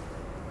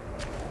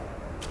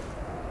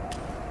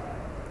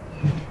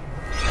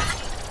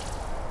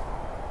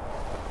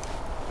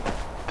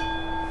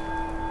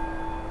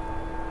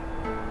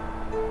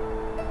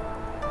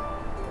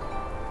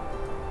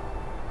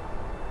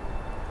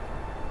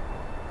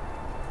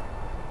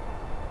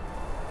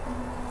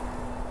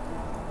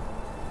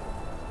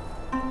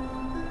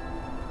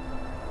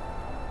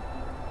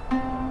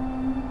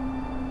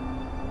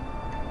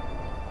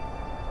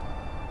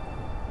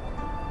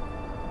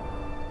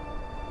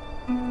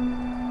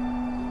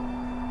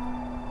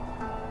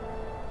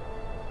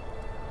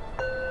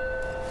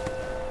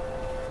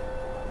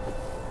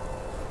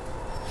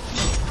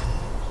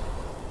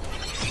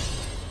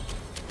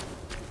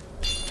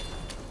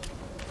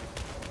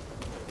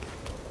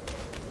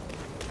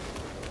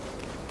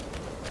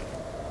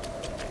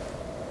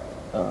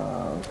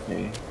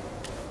 Okay.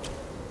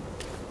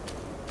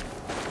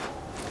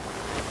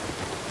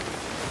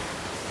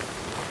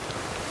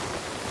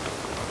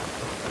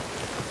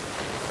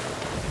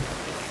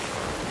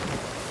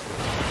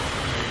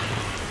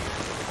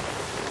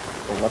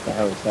 Oh, what the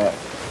hell is that?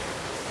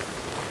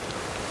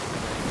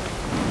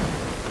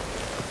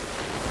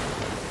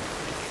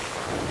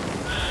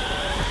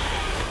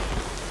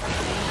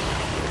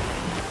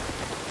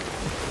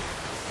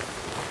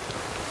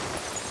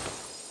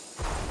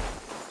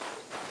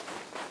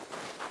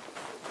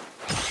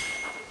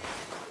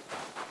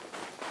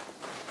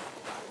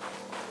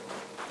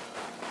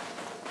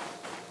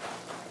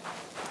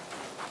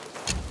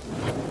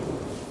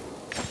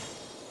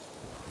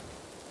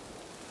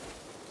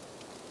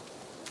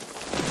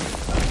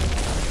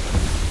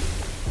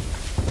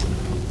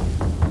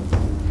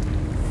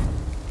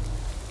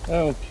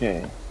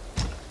 Okay.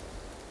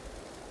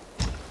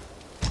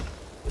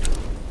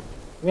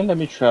 Well, let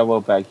me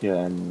travel back here,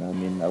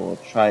 and I will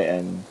try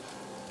and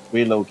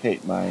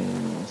relocate my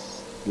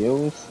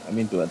skills.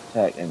 To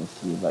attack and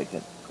see if I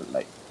could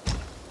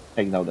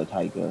take down the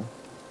tiger.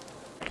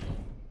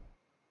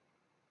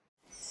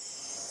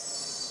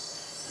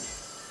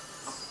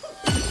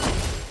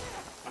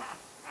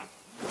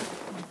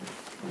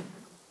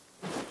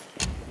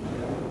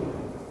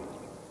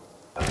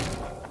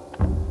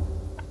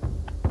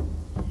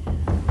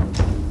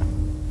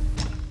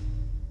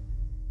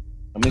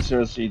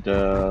 Seriously,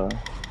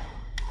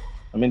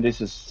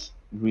 this is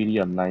really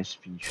a nice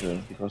feature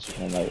because you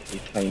can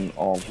reclaim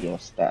all of your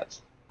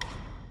stats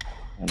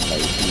and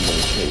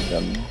relocate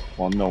them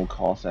for no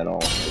cost at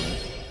all,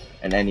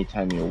 and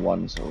anytime you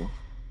want. So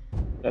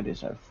that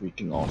is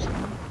freaking awesome.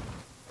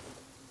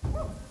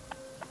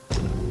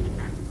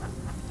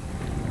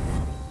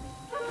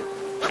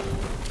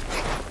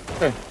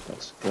 Okay,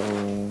 let's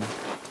go.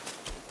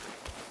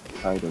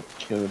 Try to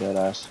kill that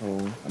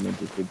asshole.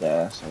 Defeat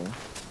that asshole.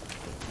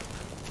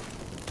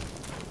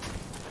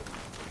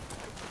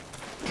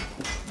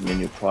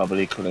 You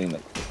probably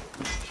couldn't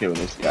kill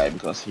this guy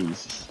because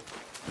he's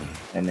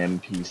an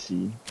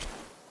NPC.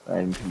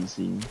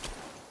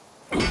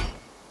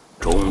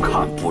 中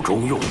看不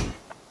中用，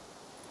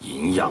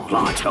银样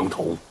蜡枪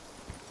头，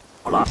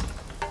好了，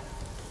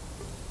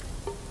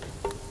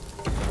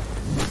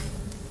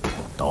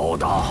刀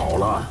打好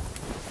了，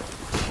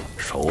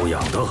手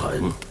痒得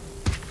很，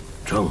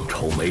正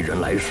愁没人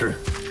来试。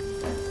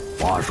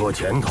话说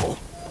前头，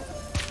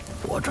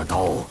我这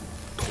刀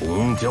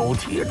铜胶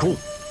铁铸。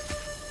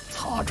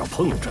 擦着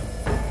碰着，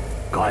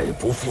概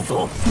不负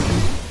责。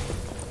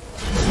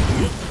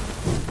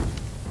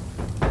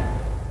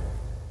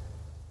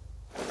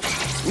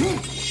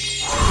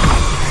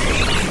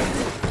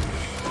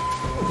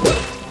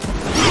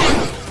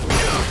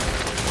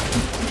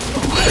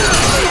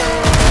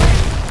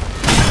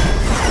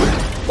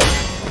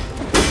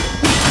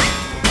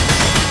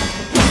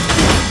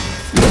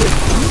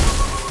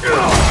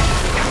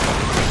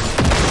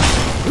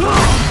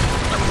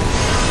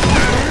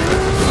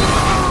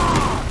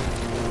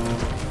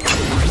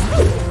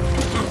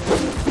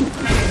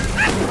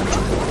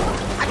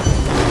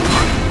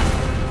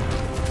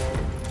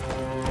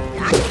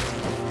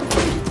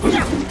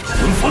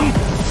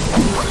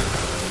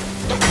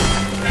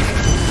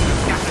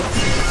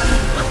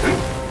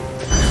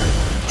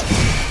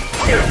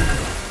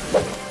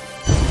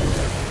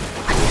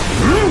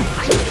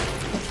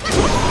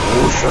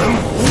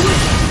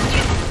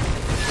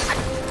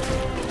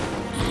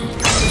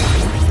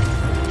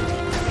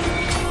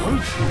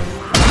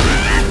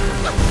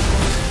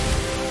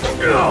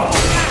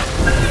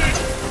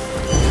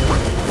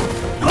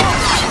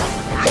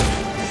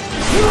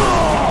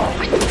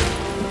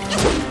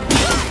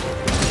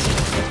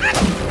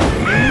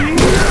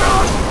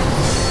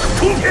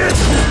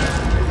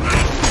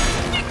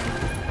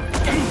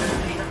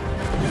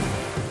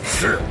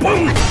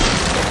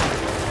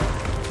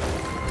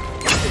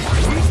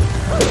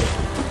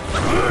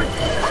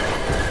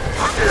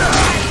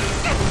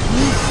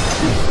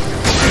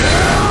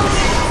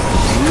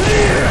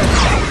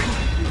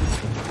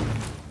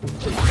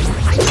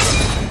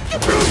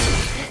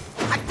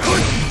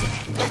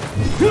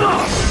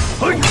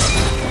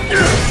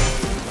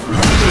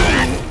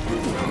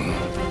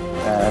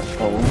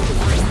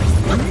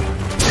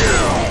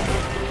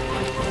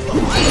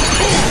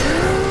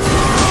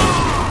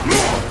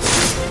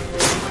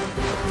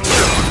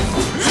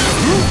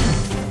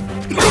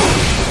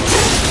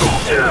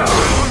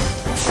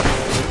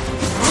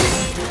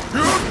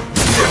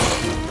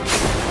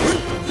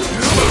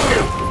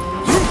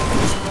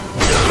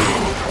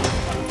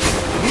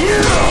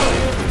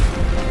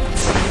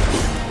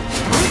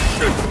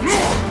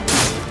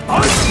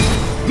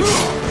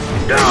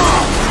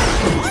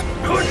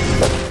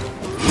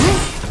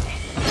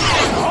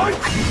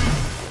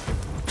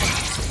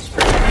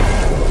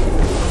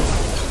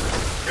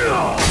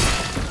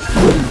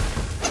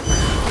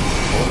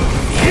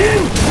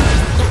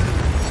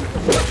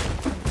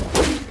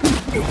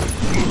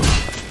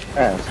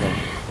哎，是。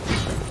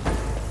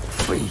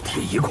废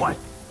铁一块，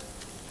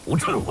不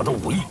趁我的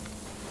武艺，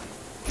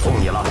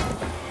送你了。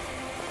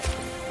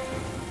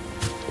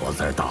我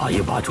再打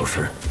一把就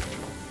是。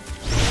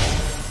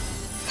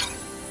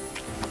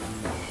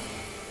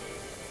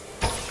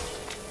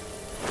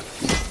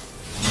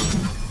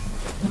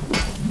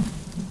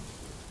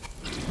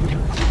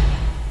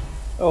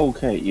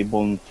Okay,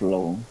 Ibon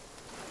Flow.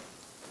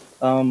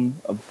 A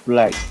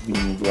black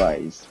wing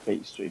rise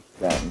faced with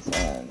dance,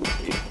 and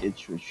if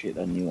it retreat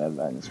a new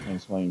advance,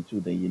 transform into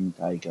the Yin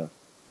Tiger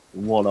to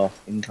ward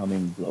off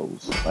incoming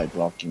blows by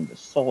blocking the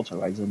sword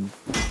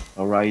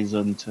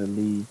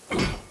horizontally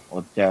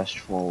or dash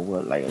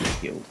forward like a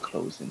kill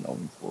closing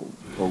on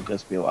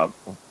focus build up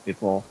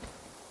before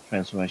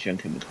transformation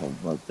can be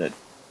converted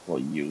for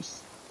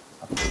use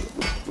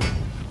afterwards.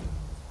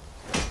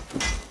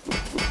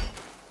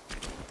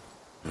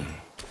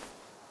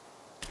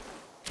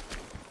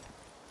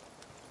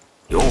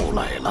 又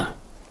来了，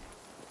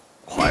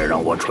快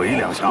让我捶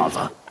两下子。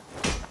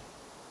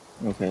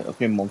Okay, a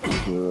few more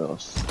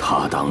curious.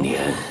 他当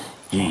年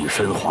一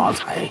身华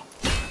彩，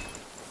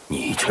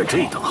你却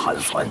这等寒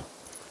酸。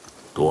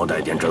多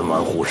带点真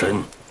丸护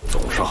身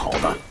总是好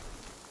的。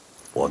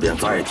我便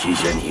再提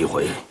携你一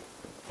回。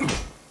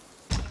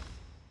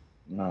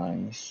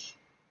Nice.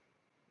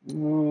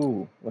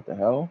 Ooh, what the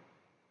hell?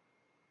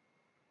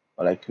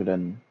 But I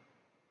couldn't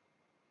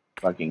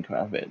fucking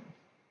craft it.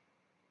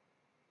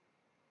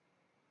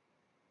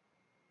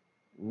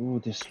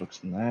 Ooh, this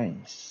looks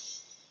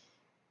nice.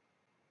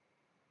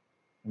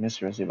 I'm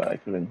seriously, but I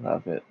couldn't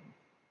craft it.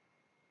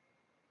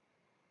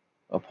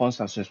 Upon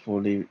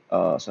successful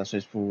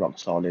rock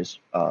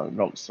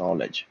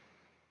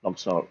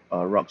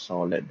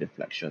solid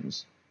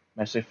deflections,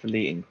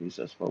 massively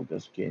increases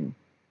focus gain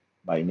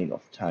by nick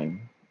of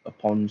time.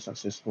 Upon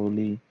successful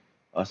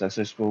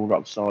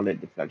rock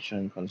solid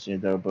deflection,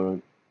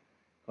 considerably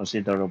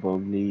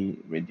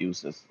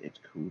reduces its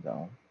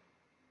cooldown.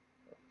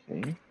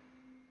 Okay.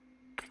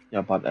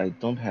 Yeah, but I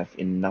don't have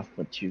enough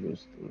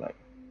materials to like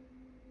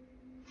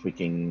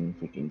freaking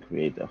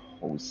create a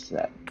whole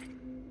set.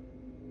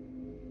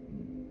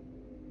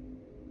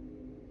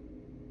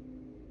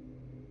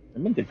 I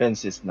mean,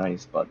 defense is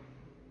nice, but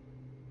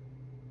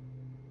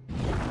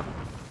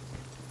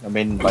I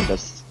mean, but the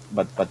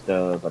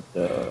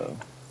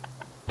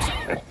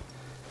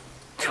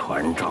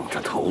船长这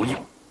头硬。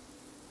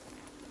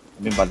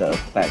I mean, but the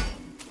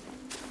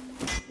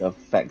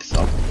effects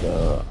of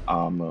the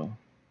armor,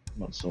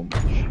 not so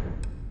much.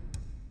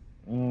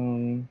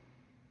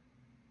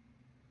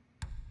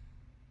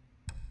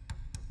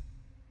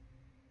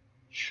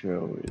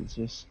 Chill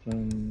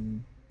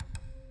resistant.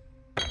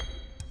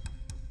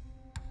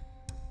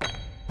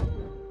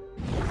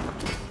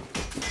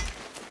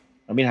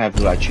 I mean, I have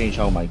to like change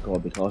out my core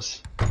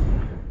because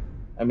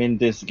I mean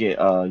this game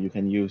you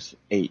can use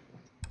eight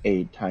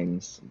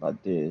times,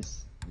 but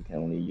this you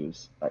can only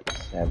use like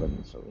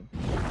 7. So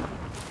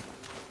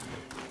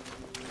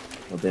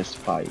there's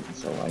 5.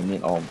 So I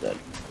need all the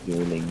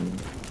healing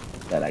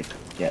that I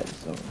could get.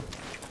 So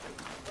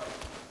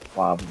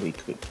probably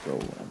could go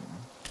and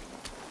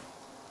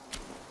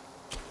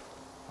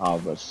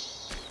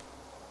harvest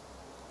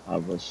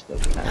the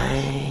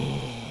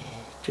plants.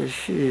 这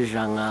世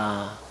上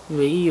啊，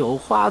唯有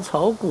花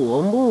草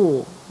果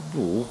木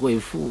不会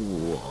负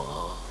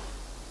我。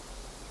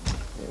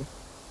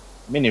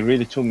I mean, it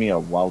really took me a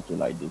while to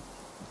like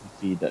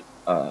defeat that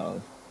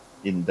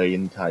in the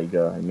Yin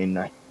Tiger. I mean,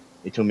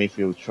 it took me a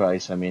few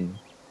tries. I mean,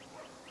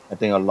 I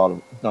think a lot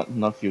of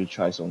not few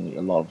tries only,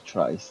 a lot of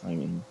tries. I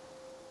mean.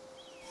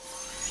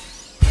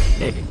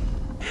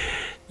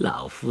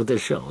 老夫的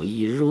手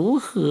艺如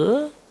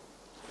何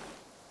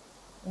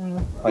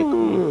？Quite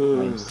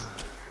cool, nice.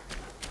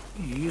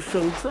 余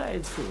生在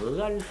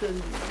此安身，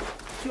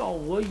叫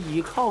我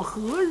倚靠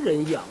何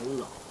人养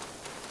老？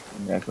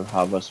 I could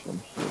harvest from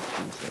here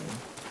too. So.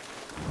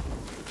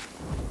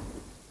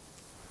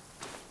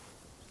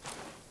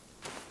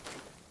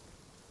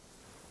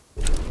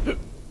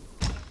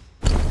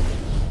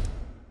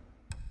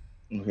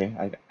 Okay,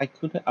 I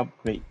couldn't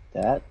upgrade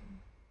that.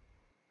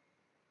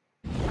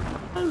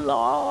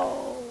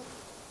 Hello.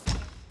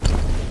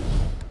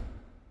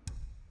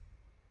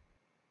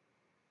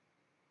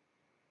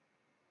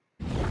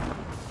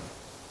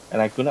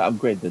 And I couldn't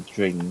upgrade the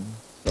drink,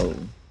 so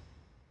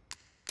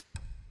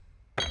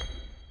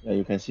yeah,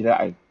 you can see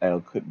that I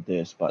equipped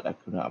this, but I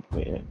couldn't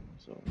upgrade it.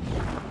 So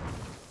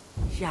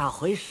下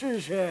回试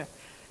试，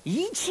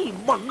一气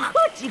猛喝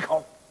几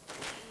口。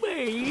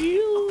没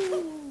有。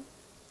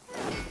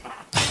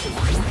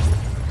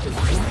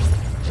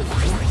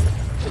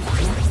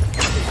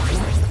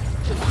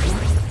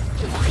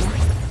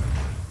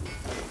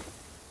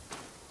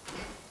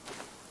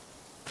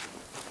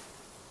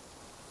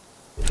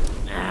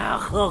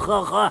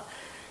喝，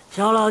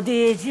小老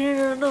弟，今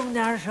日弄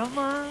点什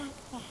么？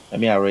 I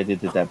mean, I already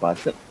did that, but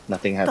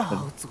nothing happened.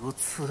 道祖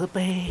慈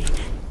悲，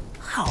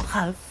好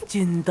汉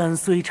金丹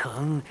虽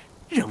成，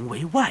仍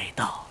为外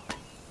道。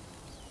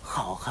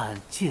好汉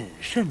谨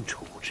慎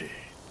处置，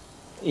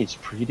 It's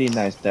pretty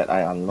nice that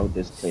I unlock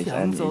this place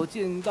想 and 走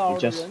近道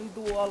it 的 just 人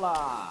多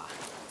了，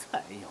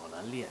才有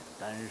了炼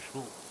丹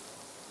术。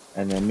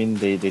 and I mean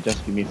they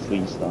just give me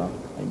free stuff.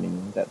 I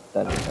mean that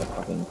is like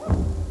fucking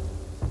cool.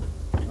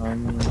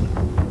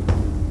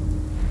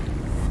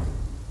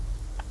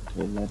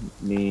 Okay, let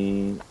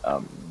me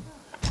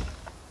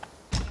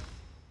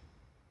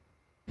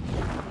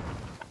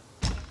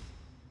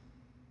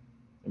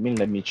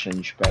let me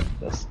change back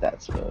the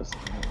stats first.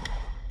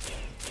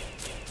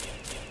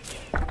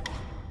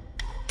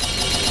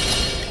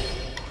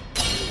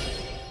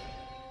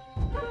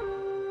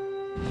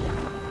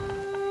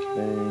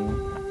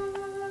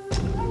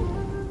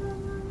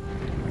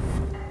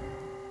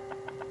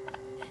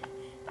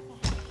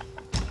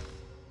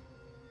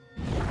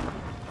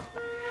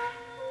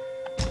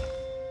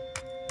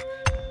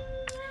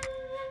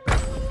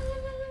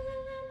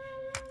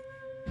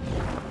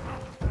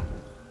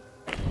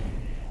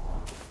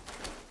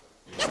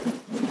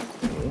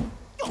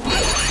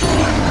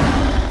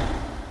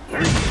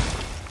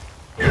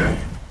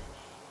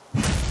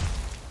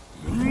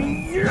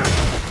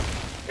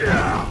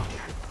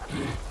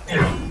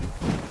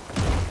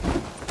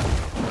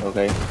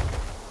 Okay. Okay.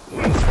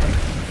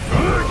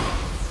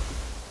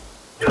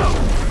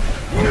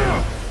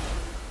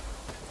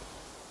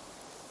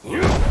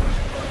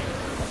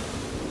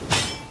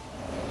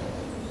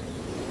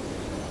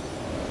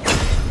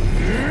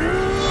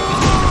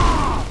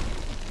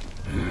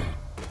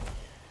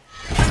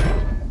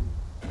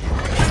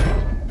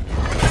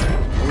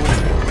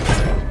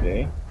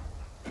 Okay.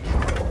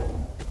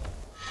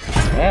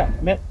 Yeah,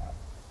 man,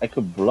 I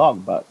could block,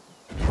 but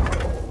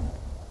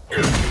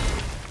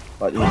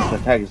his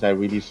attack is like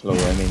really slow.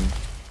 I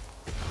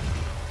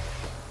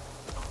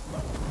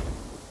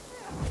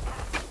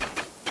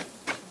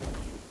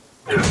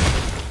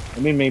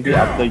mean maybe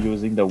after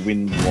using the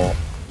wind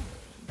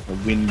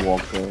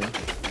walker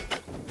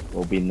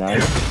will be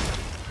nice.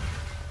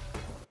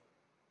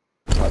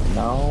 But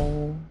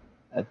now,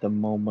 at the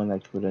moment, I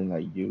couldn't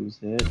like use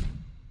it.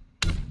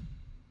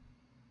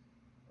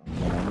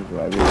 And I need to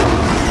like really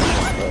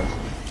first.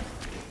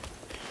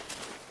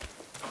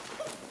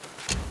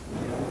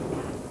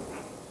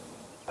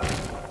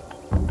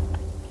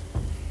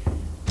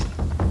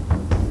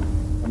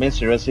 I mean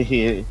seriously,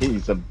 he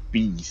is a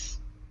beast.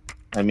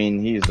 I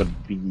mean he is a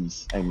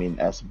beast. I mean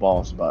as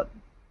boss, but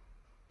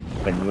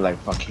when you like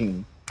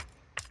fucking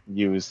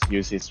use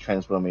his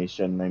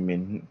transformation, I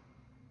mean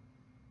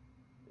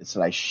it's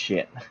like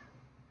shit.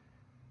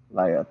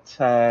 Like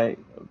attack,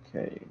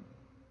 okay.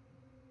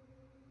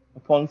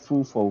 Upon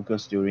full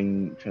focus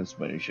during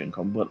transformation,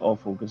 convert all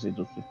focus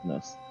into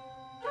swiftness,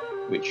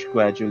 which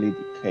gradually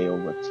decay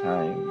over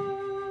time.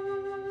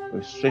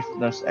 With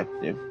swiftness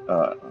active,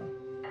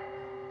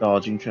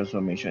 dodging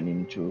transformation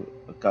into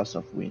a gust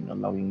of wind,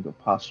 allowing you to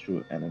pass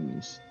through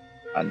enemies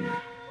unimpeded.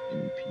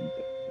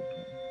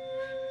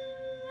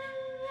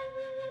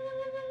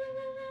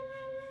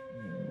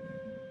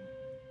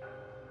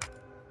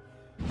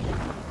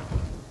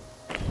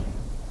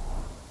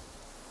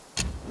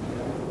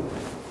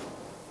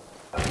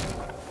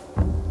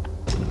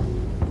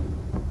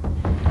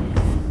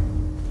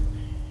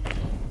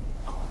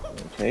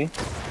 Okay.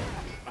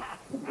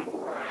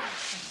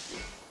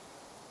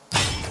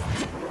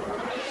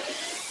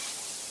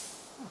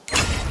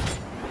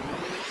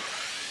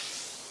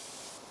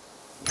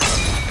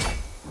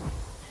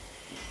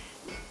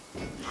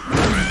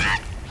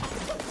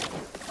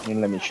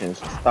 Let me change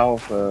the style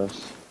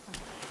first.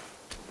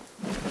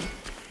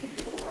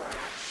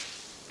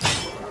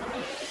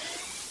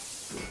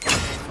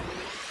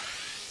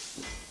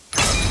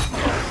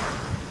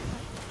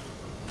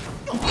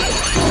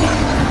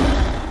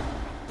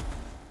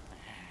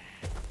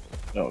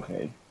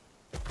 Okay.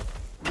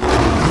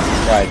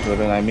 Yeah, I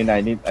couldn't. I mean,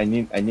 I need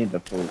the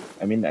full.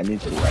 I mean, I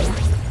need to like.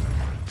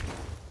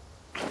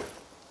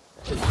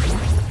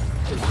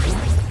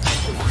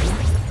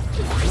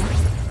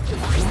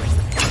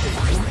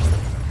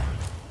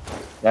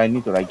 Yeah, I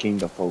need to like gain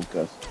the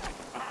focus.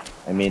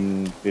 I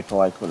mean,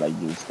 before I could like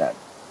use that.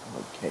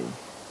 Okay.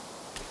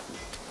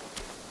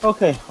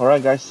 Okay,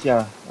 alright guys,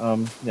 yeah.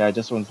 Yeah, I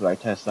just want to like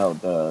test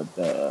out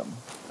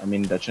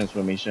the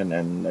transformation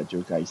and let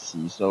you guys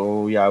see.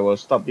 So yeah, I will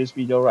stop this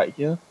video right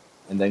here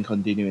and then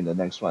continue in the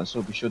next one.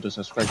 So be sure to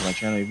subscribe to my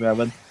channel if you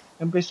haven't,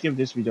 and please give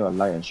this video a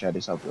like and share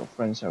this out with your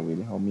friends. That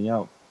really help me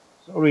out.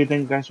 So really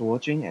thank you guys for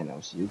watching, and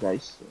I'll see you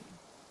guys soon.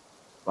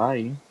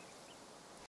 Bye.